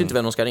 Alltså de vet ju inte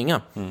vem de ska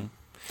ringa.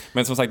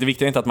 Men som sagt, det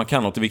viktiga är inte att man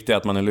kan något, det viktiga är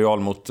att man är lojal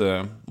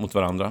mot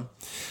varandra.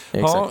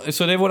 Exakt. Ja,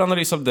 så det är vår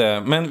analys av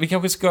det. Men vi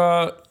kanske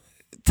ska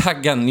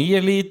tagga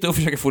ner lite och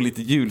försöka få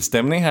lite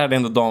julstämning här. Det är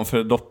ändå dagen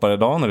för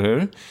dopparedagen, eller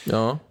hur?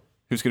 Ja.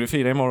 Hur ska du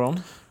fira imorgon?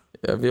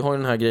 Vi har ju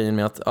den här grejen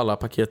med att alla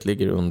paket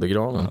ligger under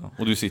granen.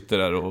 Och du sitter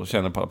där och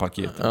känner på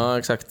paketen. Ja,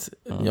 exakt.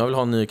 Jag vill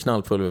ha en ny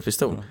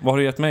knallpulverpistol. Vad har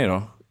du gett mig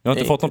då? Jag har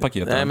inte fått någon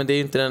paket än. Nej, men det är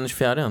ju inte den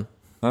 24 än.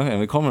 Nej,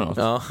 det kommer något.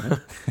 Ja.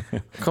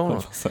 Kommer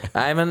något.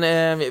 Nej, men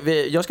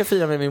jag ska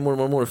fira med min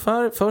mormor och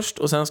morfar först,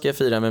 och sen ska jag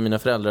fira med mina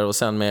föräldrar, och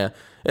sen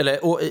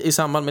och i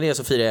samband med det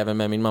så firar jag även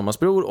med min mammas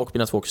bror och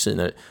mina 2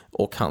 kusiner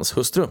och hans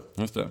hustru.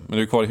 Just det. Men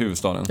du är kvar i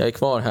huvudstaden? Jag är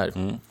kvar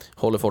här.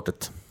 Håller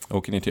fortet.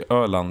 Åker ni till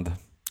Öland?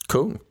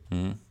 Kung.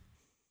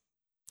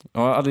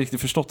 Jag har aldrig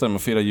riktigt förstått det med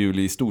att fira jul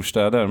i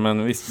storstäder,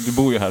 men visst, du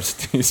bor ju här,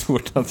 så det är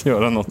svårt att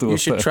göra något åt det. You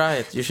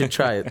should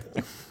try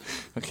it.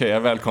 Okej, jag är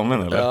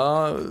välkommen, eller?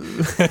 Ja.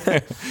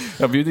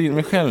 Jag bjuder in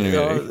mig själv nu,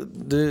 Erik.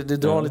 Du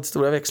drar lite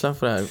stora växlar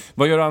för det här.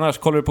 Vad gör du annars?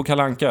 Kollar du på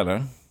Kalle Anka,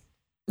 eller?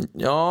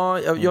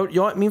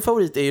 Ja, min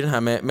favorit är ju den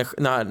här med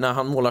när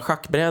han målar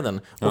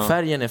schackbräden och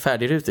färgen är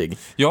färdigrutig.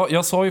 Ja,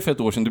 jag sa ju för ett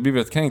år sedan, du blev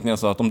väldigt kränkt när jag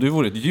sa att om du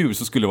vore ett djur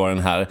så skulle det vara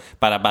den här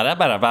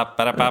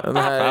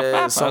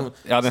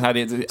den här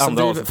är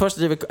andra först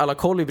driver alla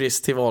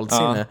kolibris till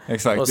våldsinne. Ja,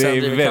 exakt. Och sen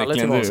driver Kalle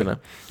till våldsinne.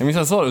 Jag minns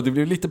att jag sa det, du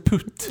blev lite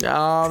putt.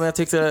 Ja, men jag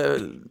tyckte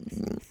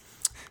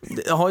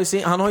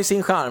han har ju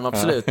sin charm,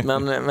 absolut,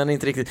 men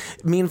inte riktigt.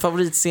 Min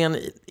favoritscen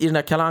i den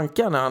där Kalle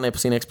Anka när han är på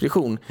sin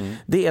expedition,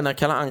 det är när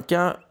Kalle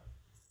Anka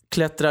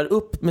klättrar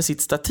upp med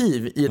sitt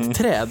stativ i ett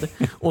träd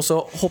och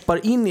så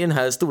hoppar in i den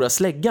här stora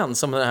släggan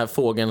som den här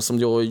fågeln som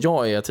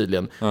jag är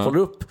tydligen håller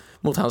upp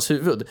mot hans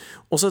huvud.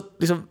 Och så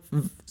liksom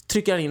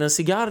trycker han in en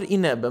cigarr i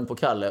näbben på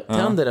Kalle,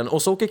 tänder den,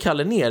 och så åker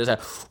Kalle ner så här,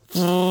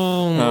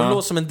 och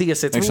låter som en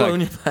DC-2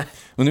 ungefär.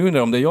 Och nu undrar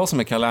jag om det är jag som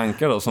är Kalle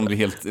Anka då, som blir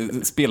helt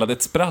spelade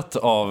ett spratt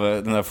av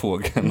den här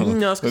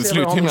fågeln. Jag ska se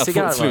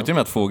slutar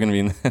med att fågeln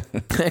vinner.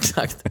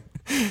 Exakt.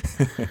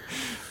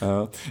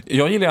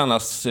 Jag gillar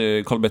annars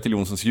Karl-Bertil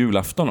Jonssons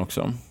julafton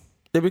också.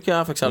 Det brukar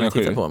jag faktiskt aldrig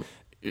titta på.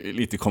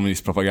 Lite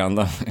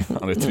kommunistpropaganda.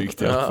 Det är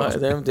tryggt i alla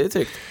fall. Det är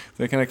tryggt.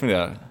 Det kan jag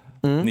rekommendera.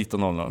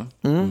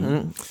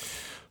 19.00.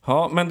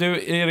 Ja, men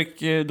du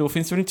Erik, då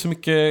finns det väl inte så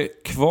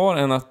mycket kvar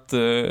än att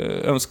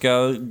önska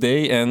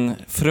dig en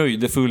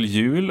fröjdefull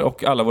jul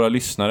och alla våra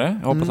lyssnare.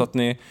 Jag hoppas att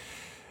ni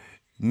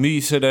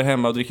myser där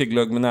hemma och dricker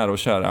glögg med nära och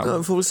kära.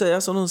 Jag får väl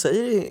säga som de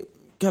säger i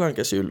Kalle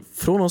Ankas jul.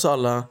 Från oss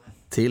alla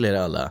till er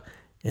alla,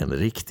 en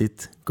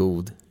riktigt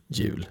god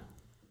jul.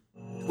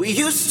 We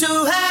used to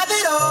have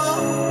it all,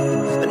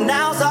 but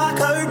now's our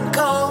curtain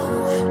call.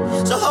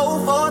 So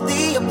hold for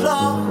the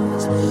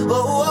applause. Oh,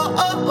 oh,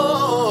 oh,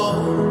 oh.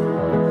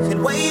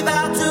 And wave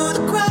out to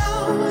the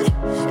crowd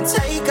and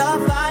take our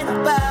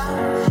final bow.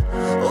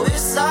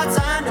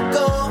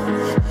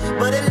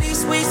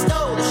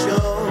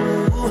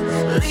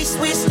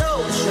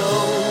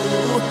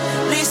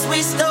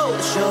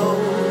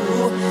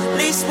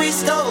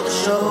 stole the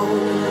show.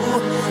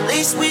 At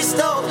least we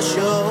stole the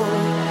show.